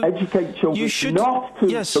able to educate children. You should not to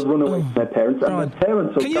run away from their parents. Brian. And their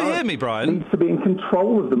parents. Can you hear me, Brian? Need to be in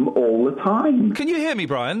control of them all the time. Can you hear me,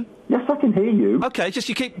 Brian? Yes, I can hear you. OK, just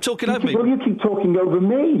you keep talking over me. Well, you keep talking over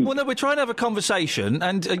me. Well, no, we're trying to have a conversation,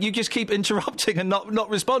 and you just keep interrupting and not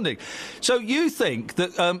responding. So you think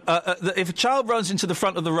that, that if a child runs into the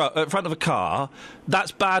front of a car,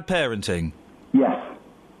 that's bad parenting? Yes.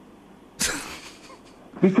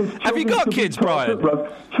 Because have you got kids, Brian?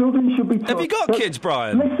 Children should be taught. Have you got kids,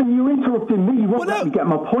 Brian? Listen, you're interrupting me. You won't let me get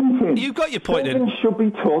my point in. You've got your point in. Children should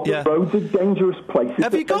be taught that roads are dangerous places.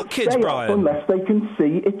 Have you got kids, Brian? Unless they can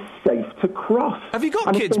see it's safe to cross. Have you got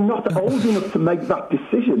and kids? If they're not old enough to make that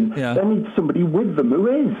decision, they need somebody with them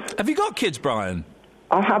who is. Have you got kids, Brian?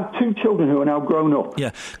 I have 2 children who are now grown up.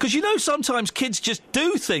 Yeah, because sometimes kids just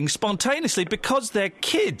do things spontaneously because they're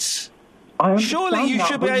kids. Surely you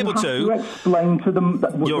should be able to explain to them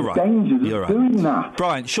the dangers of doing that.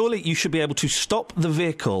 Brian, surely you should be able to stop the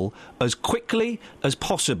vehicle as quickly as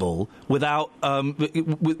possible without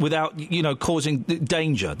causing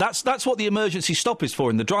danger. That's what the emergency stop is for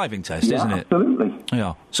in the driving test, isn't it? Absolutely.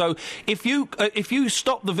 Yeah. So if you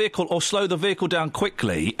stop the vehicle or slow the vehicle down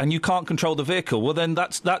quickly and you can't control the vehicle, well then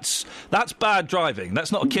that's bad driving.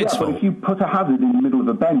 That's not a kid's fault. But if you put a hazard in the middle of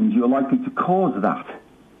a bend, you're likely to cause that.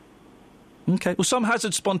 OK. Well, some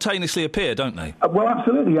hazards spontaneously appear, don't they? Well,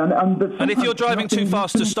 absolutely. And if you're driving too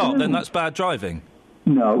fast to stop, then that's bad driving?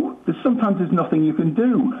 No. Sometimes there's nothing you can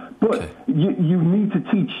do. But you need to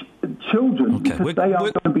teach children because they are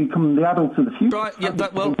going to become the adults of the future. Right, yeah,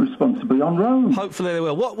 responsibly on roads. Hopefully they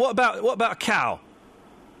will. What about a cow?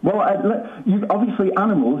 Well, obviously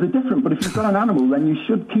animals are different, but if you've got an animal, then you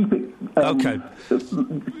should keep it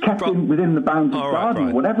kept within the bounds of garden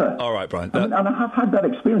or whatever. All right, Brian. And I have had that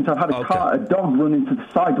experience. I've had a dog run into the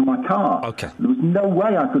side of my car. OK. There was no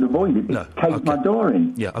way I could avoid it. It caved my door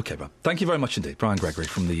in. Yeah, OK, Brian. Thank you very much indeed. Brian Gregory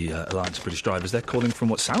from the Alliance of British Drivers. They're calling from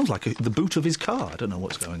what sounds like the boot of his car. I don't know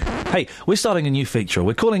what's going on. Hey, we're starting a new feature.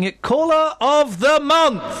 We're calling it Caller of the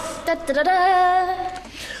Month. Da, da, da, da.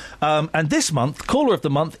 And this month, Caller of the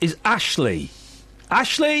Month is Ashley.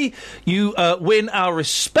 Ashley, you win our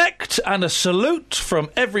respect and a salute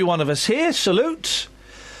from every one of us here. Salute.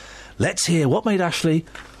 Let's hear what made Ashley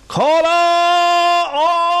Caller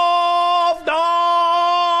of the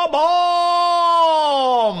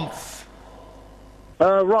Month.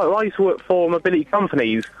 Right, well, I used to work for mobility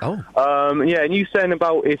companies. Oh. Yeah, and you saying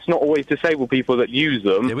about it's not always disabled people that use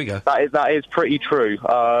them. There we go. That is pretty true.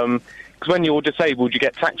 Because when you're disabled, you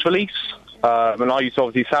get tax release, and I used to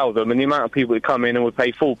obviously sell them, and the amount of people that come in and would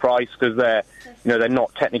pay full price because they're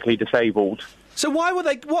not technically disabled. So why were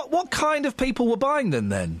they? What kind of people were buying them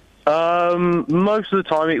then? Most of the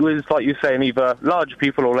time, it was like you're saying, either larger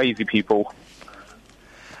people or lazy people.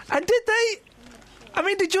 And did they? I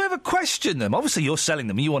mean, did you ever question them? Obviously, you're selling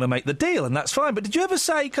them, you want to make the deal, and that's fine. But did you ever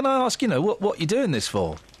say, "Can I ask? What you're doing this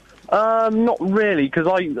for?" Not really, because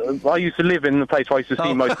I used to live in the place where I used to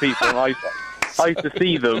see most people, and I used to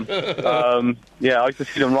see them. I used to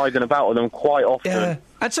see them riding about on them quite often. Yeah.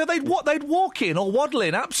 And so they'd walk in or waddle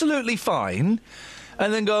in absolutely fine,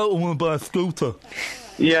 and then go, "I want to buy a scooter."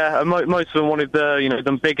 Yeah, and most of them wanted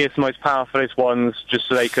the biggest, most powerful ones, just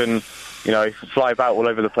so they can, fly about all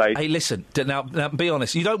over the place. Hey, listen, now be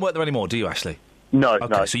honest. You don't work there anymore, do you, Ashley? No. Okay,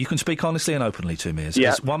 no. So you can speak honestly and openly to me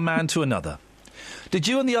as one man to another. Did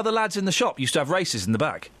you and the other lads in the shop used to have races in the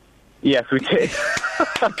back? Yes, we did.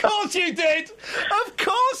 Of course you did! Of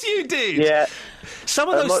course you did! Yeah. Some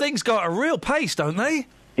of those things go at a real pace, don't they?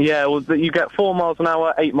 Yeah, well, you get 4 miles an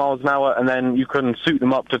hour, 8 miles an hour, and then you can soup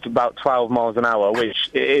them up to about 12 miles an hour, which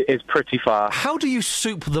is pretty fast. How do you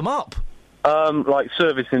soup them up? Like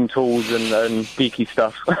servicing tools and geeky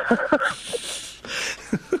stuff.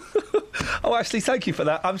 Oh, Ashley, thank you for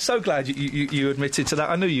that. I'm so glad you admitted to that.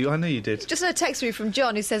 I knew you did. Just a text through from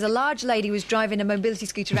John who says a large lady was driving a mobility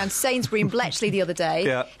scooter around Sainsbury in Bletchley the other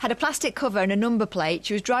day, had a plastic cover and a number plate.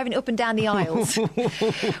 She was driving up and down the aisles.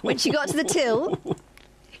 When she got to the till,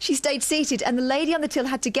 she stayed seated and the lady on the till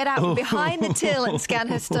had to get out from behind the till and scan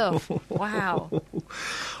her stuff. Wow.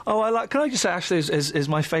 Oh, can I just say, Ashley is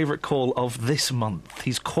my favourite call of this month.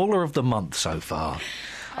 He's caller of the month so far.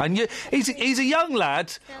 And he's a young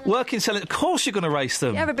lad working selling. Of course you're going to race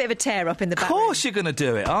them. You have a bit of a tear up in the back. Of course you're going to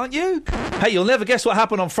do it, aren't you? Hey, you'll never guess what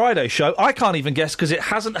happened on Friday's show. I can't even guess because it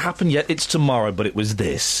hasn't happened yet. It's tomorrow, but it was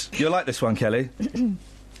this. You'll like this one, Kelly.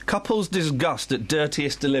 Couples disgust at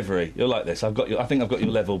dirtiest delivery. You'll like this. I think I've got your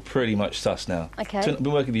level pretty much sussed now. Okay. I've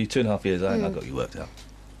been working with you 2.5 years. I've got you worked out.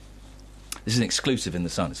 This is an exclusive in The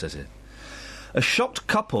Sun, it says here. A shocked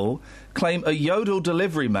couple claim a Yodel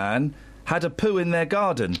delivery man had a poo in their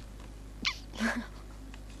garden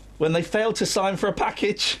when they failed to sign for a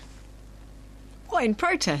package. What, in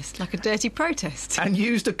protest? Like a dirty protest? And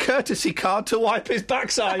used a courtesy card to wipe his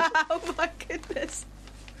backside. Oh, my goodness.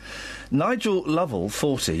 Nigel Lovell,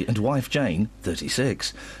 40, and wife Jane,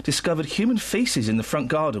 36, discovered human faeces in the front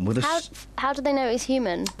garden with a... How do they know it's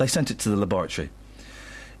human? They sent it to the laboratory.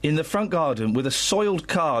 In the front garden with a soiled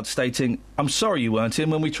card stating, "I'm sorry you weren't in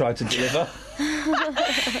when we tried to deliver."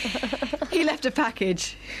 He left a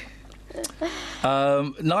package.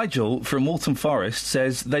 Nigel from Waltham Forest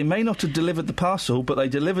says they may not have delivered the parcel, but they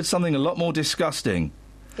delivered something a lot more disgusting.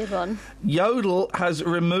 Good one. Yodel has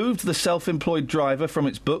removed the self-employed driver from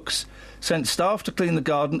its books, sent staff to clean the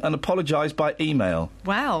garden and apologised by email.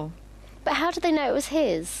 Wow. But how did they know it was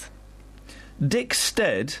his? Dick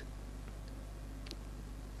Stead...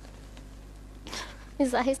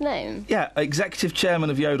 Is that his name? Yeah, executive chairman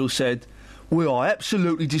of Yodel said, "We are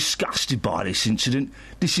absolutely disgusted by this incident.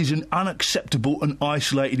 This is an unacceptable and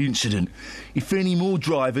isolated incident. If any more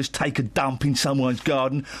drivers take a dump in someone's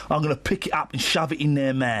garden, I'm going to pick it up and shove it in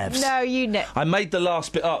their mouths." No, you know. I made the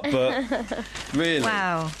last bit up, but really.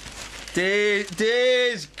 Wow.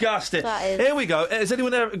 Disgusting. Here we go. Has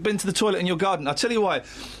anyone ever been to the toilet in your garden? I'll tell you why.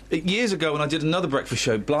 Years ago when I did another breakfast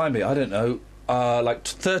show, blimey, I don't know,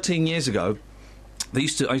 13 years ago, I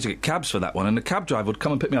used to get cabs for that one, and the cab driver would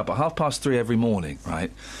come and pick me up at 3:30 every morning, right?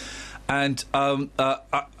 And I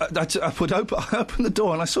would open the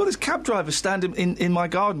door, and I saw this cab driver standing in my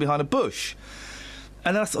garden behind a bush.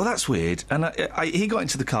 And I thought, that's weird. And he got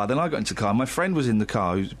into the car, then I got into the car. My friend was in the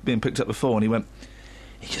car, who was being picked up before, and he went,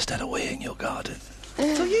 "He just had a wee in your garden."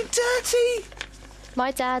 So you dirty!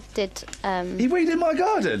 My dad did... He weed in my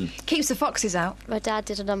garden? Keeps the foxes out. My dad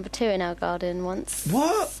did a number 2 in our garden once.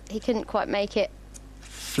 What? He couldn't quite make it.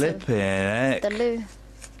 Flipping heck. The loo.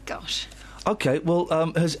 Gosh. OK, well,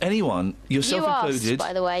 has anyone, yourself included... You asked,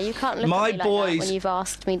 by the way. You can't look at me like that when you've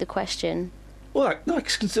asked me the question. Well, I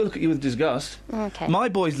can still look at you with disgust. OK. My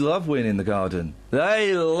boys love weeing in the garden.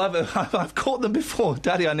 They love it. I've caught them before.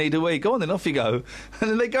 "Daddy, I need a wee." "Go on then, off you go." And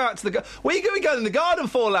then they go out to the garden. "What are you going to go in the garden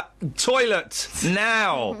for, toilet?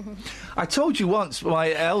 Now." I told you once,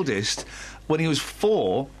 my eldest, when he was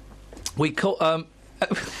 4, we caught...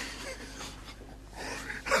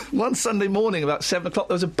 one Sunday morning, about 7 o'clock,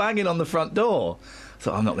 there was a banging on the front door. I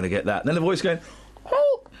thought, I'm not going to get that. And then a voice going,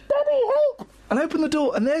 "Help! Daddy, help!" And I opened the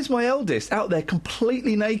door, and there's my eldest out there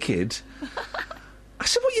completely naked. I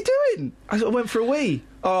said, "What are you doing?" I went for a wee.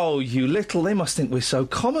 "Oh, you little, they must think we're so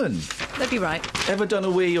common." They'd be right. Ever done a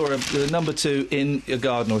wee or a number 2 in your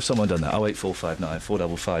garden, or someone done that? 08459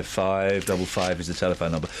 455 555 is the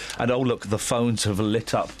telephone number. And, oh, look, the phones have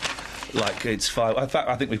lit up. Like it's 5. In fact,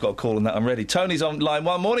 I think we've got a call on that. I'm ready. Tony's on line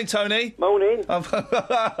 1. Morning, Tony. Morning. I'm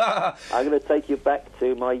going to take you back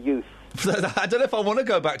to my youth. I don't know if I want to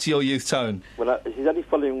go back to your youth, Tone. Well, she's only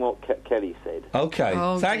following what Kelly said. OK.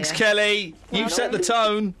 Oh, thanks, dear. Kelly. You set the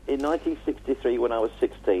tone. In 1963, when I was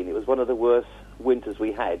 16, it was one of the worst winters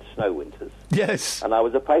we had, snow winters. Yes. And I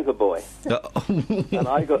was a paper boy. And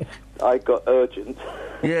I got urgent.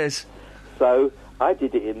 Yes. So I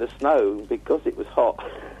did it in the snow because it was hot.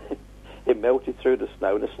 It melted through the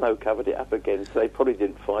snow, and the snow covered it up again, so they probably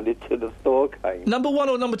didn't find it till the thaw came. Number 1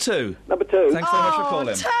 or number 2? Number 2. Thanks very much for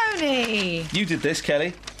calling. Tony! You did this,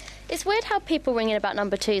 Kelly. It's weird how people ring in about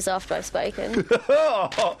number 2s after I've spoken.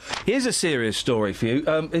 Here's a serious story for you.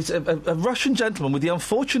 It's a Russian gentleman with the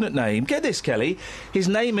unfortunate name. Get this, Kelly. His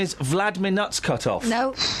name is Vladimir Nutscutoff.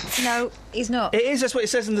 No, he's not. It is. That's what it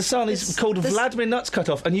says in the Sun. He's called Vladimir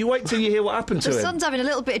Nutscutoff. And you wait till you hear what happened to him. The Sun's having a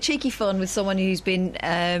little bit of cheeky fun with someone who's been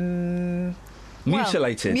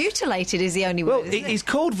mutilated. Well, mutilated is the only word. Well, he's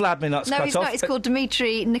called Vladimir Nutscutoff. No, he's not. It's called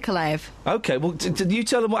Dmitry Nikolaev. OK, well, did you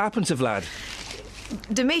tell him what happened to Vlad?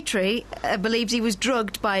 Dmitry believes he was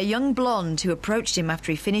drugged by a young blonde who approached him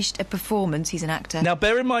after he finished a performance. He's an actor. Now,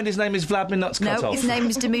 bear in mind his name is Vladimir Nutscutoff. No, his name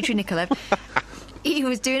is Dmitry Nikolaev. He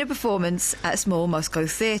was doing a performance at a small Moscow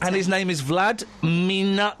theatre. And his name is Vladimir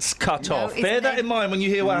Nutscutoff. No, bear that in mind when you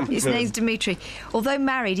hear what happened His to him. name's Dmitry. Although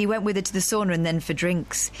married, he went with her to the sauna and then for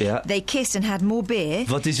drinks. Yeah. They kissed and had more beer.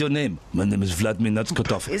 What is your name? My name is Vladimir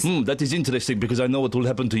Nutscutoff. That is interesting because I know what will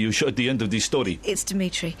happen to you at the end of this story. It's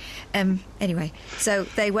Dmitry. Anyway, so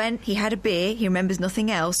they went, he had a beer, he remembers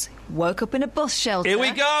nothing else, woke up in a bus shelter. Here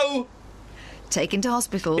we go! Taken to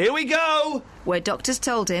hospital. Here we go! Where doctors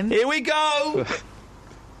told him... Here we go!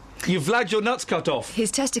 You've Vlad your nuts cut off.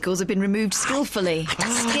 His testicles have been removed skillfully.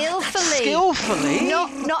 Skillfully? Skillfully?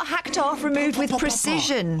 Not hacked off, removed with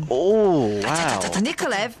precision. Oh, wow.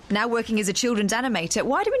 Nikolaev, now working as a children's animator,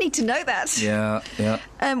 why do we need to know that? Yeah.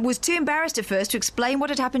 Was too embarrassed at first to explain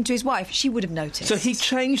what had happened to his wife. She would have noticed. So he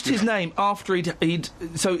changed his name after he'd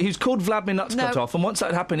so he was called Vladimir Nutscutoff, and once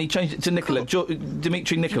that happened, he changed it to Nikolaev,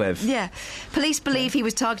 Dmitry Nikolaev. Yeah. Police believe he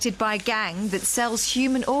was targeted by a gang that sells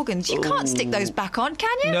human organs. You can't stick those back on,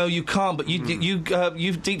 can you? No, you can't. But you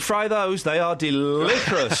deep fry those; they are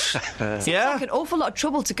delicious. Yeah. Like an awful lot of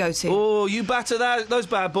trouble to go to. Oh, you batter those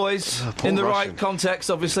bad boys in the right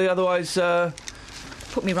context, obviously. Otherwise,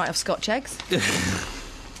 put me right off Scotch eggs.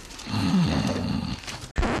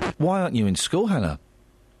 Why aren't you in school, Hannah?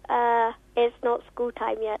 It's not school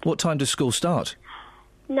time yet. What time does school start?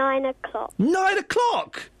 9 o'clock. 9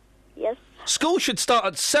 o'clock? Yes. School should start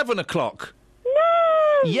at 7 o'clock.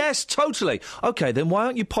 No! Yes, totally. OK, then why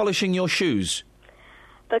aren't you polishing your shoes?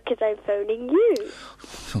 Because I'm phoning you.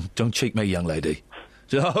 Oh, don't cheat me, young lady.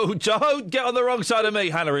 Don't get on the wrong side of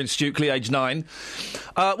me, Hannah in Stukely, age 9.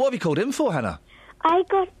 What have you called in for, Hannah? I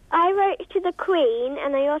wrote to the Queen,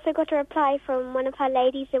 and I also got a reply from one of her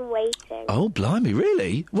ladies in waiting. Oh, blimey,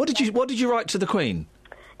 really? What did you write to the Queen?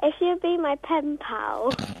 If you'd be my pen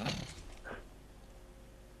pal.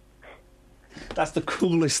 That's the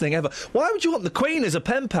coolest thing ever. Why would you want the Queen as a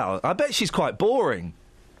pen pal? I bet she's quite boring.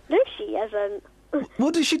 No, she isn't.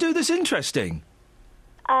 What does she do that's interesting?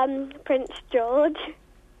 Prince George.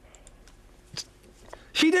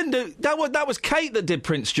 She didn't do... That was Kate that did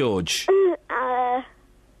Prince George.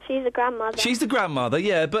 She's the grandmother. She's the grandmother,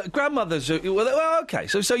 yeah, but grandmothers... Well, OK,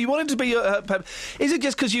 so you wanted to be... is it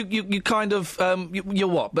just because you kind of... you're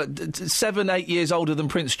what, but 7, 8 years older than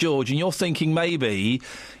Prince George, and you're thinking maybe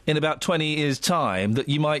in about 20 years' time that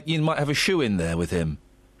you might have a shoe in there with him?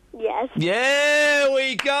 Yes. There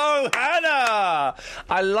we go, Hannah!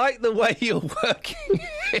 I like the way you're working.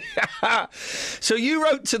 So you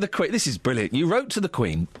wrote to the Queen... This is brilliant. You wrote to the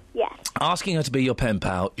Queen... Yes. Asking her to be your pen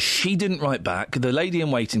pal. She didn't write back. The lady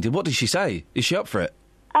in waiting did. What did she say? Is she up for it?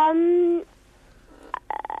 Oh.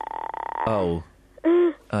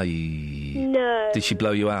 No. Did she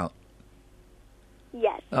blow you out?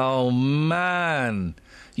 Yes. Oh, man.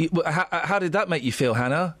 How did that make you feel,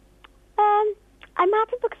 Hannah? I'm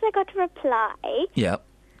happy because I got a reply. Yeah.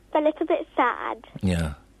 But a little bit sad.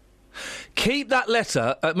 Yeah. Keep that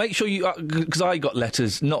letter. Make sure you... Because I got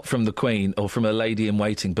letters, not from the Queen or from a lady in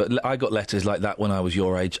waiting, but I got letters like that when I was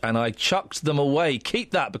your age, and I chucked them away.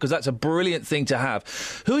 Keep that, because that's a brilliant thing to have.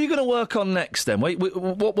 Who are you going to work on next, then?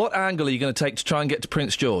 What angle are you going to take to try and get to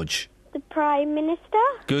Prince George? The Prime Minister.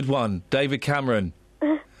 Good one. David Cameron.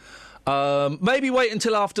 Maybe wait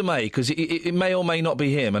until after May, because it may or may not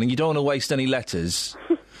be him, and you don't want to waste any letters.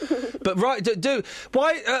 But why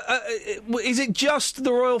is it just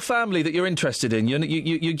the royal family that you're interested in?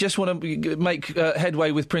 You just want to make headway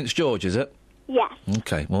with Prince George, is it? Yes.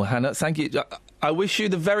 OK, well, Hannah, thank you. I wish you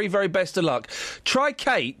the very, very best of luck. Try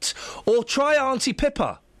Kate or try Auntie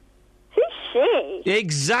Pippa. Who's she?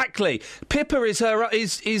 Exactly. Pippa is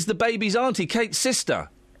the baby's auntie, Kate's sister.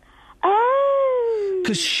 Oh.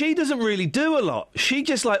 Because she doesn't really do a lot. She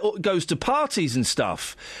just goes to parties and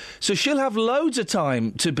stuff. So she'll have loads of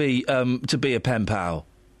time to be a pen pal.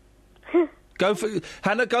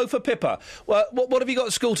 Hannah, go for Pippa. Well, what have you got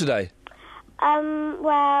at school today?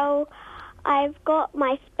 Well, I've got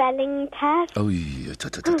my spelling test. Oh, yeah.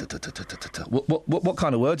 What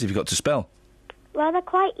kind of words have you got to spell? Well, they're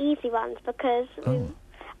quite easy ones because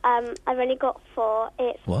I've only got 4.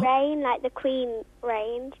 It's what? rain, like the Queen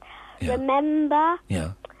reigns. remember.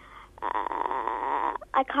 Yeah.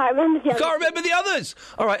 I can't remember the others. You can't remember the others?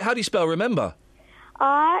 All right, how do you spell remember?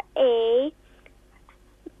 R-E...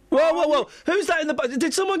 Whoa. Who's that in the...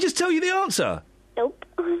 Did someone just tell you the answer? Nope.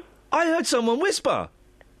 I heard someone whisper.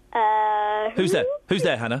 Who's there? Who's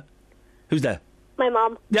there, Hannah? Who's there? My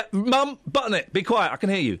mum. Yeah, Mum, button it. Be quiet. I can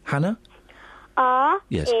hear you. Hannah?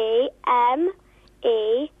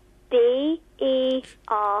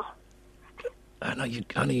 R-E-M-E-D-E-R. I know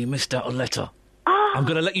you missed out a letter. I'm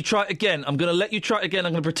going to let you try it again. I'm going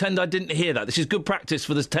to pretend I didn't hear that. This is good practice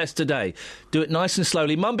for this test today. Do it nice and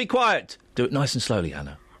slowly. Mum, be quiet. Do it nice and slowly,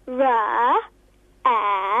 Hannah. Right,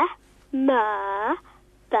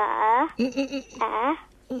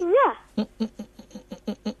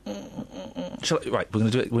 we're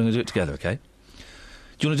going to do it together, okay?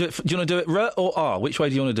 Do you want to do it R or R? Which way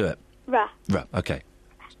do you want to do it? R. Okay.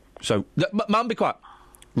 So, Mum, be quiet.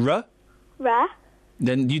 R.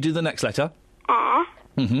 Then you do the next letter.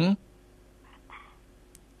 Mm-hmm.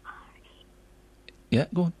 Yeah,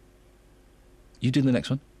 go on. You do the next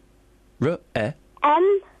one. R, E.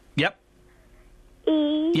 M. Yep.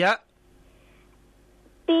 E. Yeah.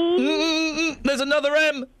 B. There's another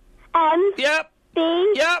M. M. Yep.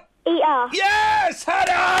 B. Yep. E-R. Yes,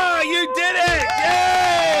 Hannah! You did it!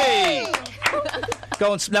 Yay!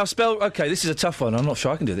 Go on, now spell... OK, this is a tough one. I'm not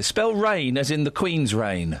sure I can do this. Spell rain as in the Queen's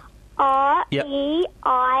reign.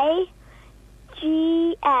 R-E-I-G-N.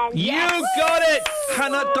 You got it!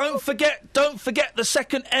 Hannah, don't forget the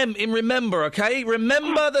second M in remember, OK?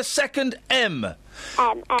 Remember the second M.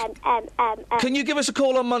 M. Can you give us a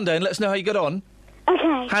call on Monday and let us know how you got on?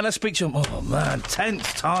 OK. Hannah, speak to him. Oh, man,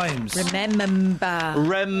 10th times. Remember.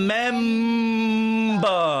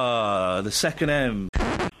 The second M.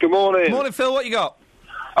 Good morning. Morning, Phil. What you got?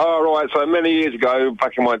 Oh, right. So many years ago,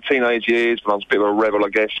 back in my teenage years, when I was a bit of a rebel, I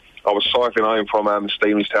guess, I was cycling home from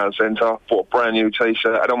Stevenage Town Centre, bought a brand new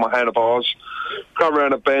T-shirt, had on my handlebars, got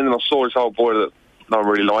around a bend, and I saw this old boy that no one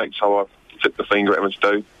really liked, so I took the finger at him to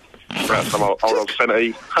do. Around some old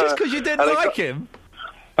obscenity. Just because you didn't like him?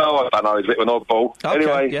 Oh, I don't know. He's a bit of an oddball. Okay,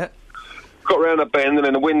 anyway, yeah. Got round a bend, and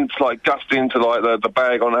then the wind gusted into the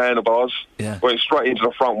bag on the handlebars. Yeah. Went straight into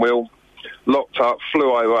the front wheel, locked up,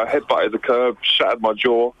 flew over, headbutted the curb, shattered my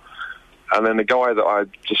jaw, and then the guy that I'd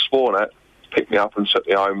just sworn at picked me up and took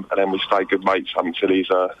me home, and then we stayed good mates until he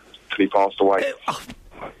passed away.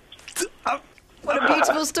 What a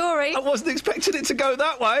beautiful story. I wasn't expecting it to go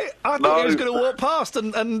that way. I thought he was going to walk past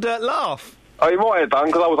and laugh. Oh, he might have done,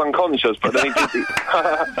 because I was unconscious, but then he did.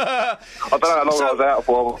 I don't know how long I was out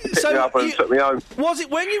for. He picked me up and took me home. Was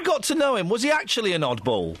it, when you got to know him, was he actually an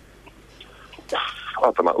oddball? I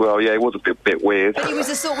don't know. Well, yeah, he was a bit weird. He was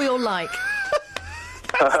the sort we all like.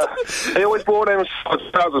 He always wore them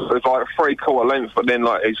trousers with 3/4 length, but then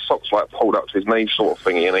his socks pulled up to his knees sort of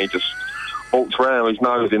thingy, and he just walked around with his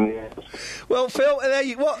nose in. Well, Phil,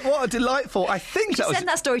 what a delightful. I think that was. Send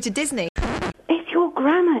that story to Disney. It's your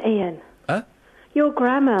grandma, Ian. Huh? Your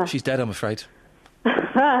grandma. She's dead, I'm afraid.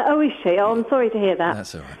 Oh, is she? Oh, I'm sorry to hear that.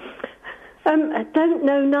 That's all right. Don't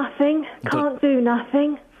know nothing. Can't do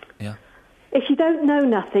nothing. Yeah. If you don't know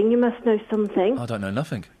nothing, you must know something. I don't know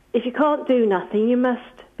nothing. If you can't do nothing, you must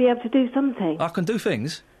be able to do something. I can do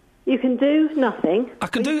things. You can do nothing. I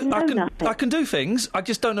can do things. I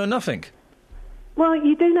just don't know nothing. Well,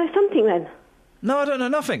 you do know something then. No, I don't know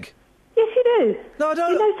nothing. Yes, you do. No, I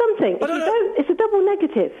don't. You know something. If you don't, it's a double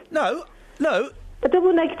negative. No. A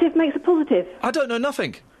double negative makes a positive. I don't know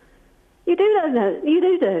nothing. You do know.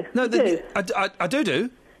 You do. No, I do.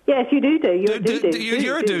 Yes, you do. You're a do-do.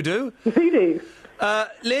 You're a do-do. You do.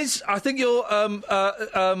 Liz, I think you're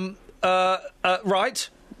right.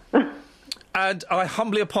 And I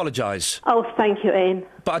humbly apologise. Oh, thank you, Ian.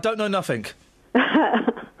 But I don't know nothing.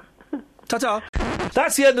 Ta-ta.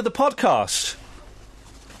 That's the end of the podcast.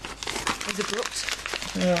 It was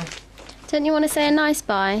abrupt. Yeah. Don't you want to say a nice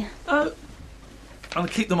bye? I'm going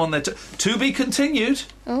to keep them on there. To be continued.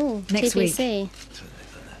 Oh, next TBC. week.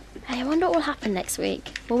 Hey, I wonder what will happen next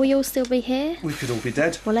week. Will we all still be here? We could all be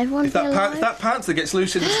dead. Will everyone be alive? If that panther gets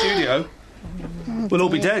loose in the studio, we'll all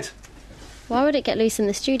be dead. Why would it get loose in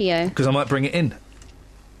the studio? Because I might bring it in.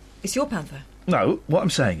 It's your panther. No, what I'm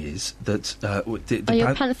saying is that...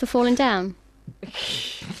 your panther falling down?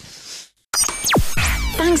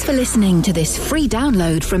 Thanks for listening to this free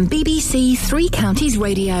download from BBC Three Counties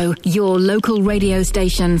Radio, your local radio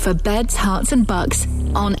station for beds, hearts and bucks,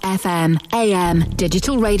 on FM, AM,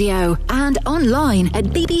 digital radio, and online at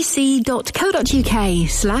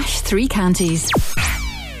bbc.co.uk/3counties.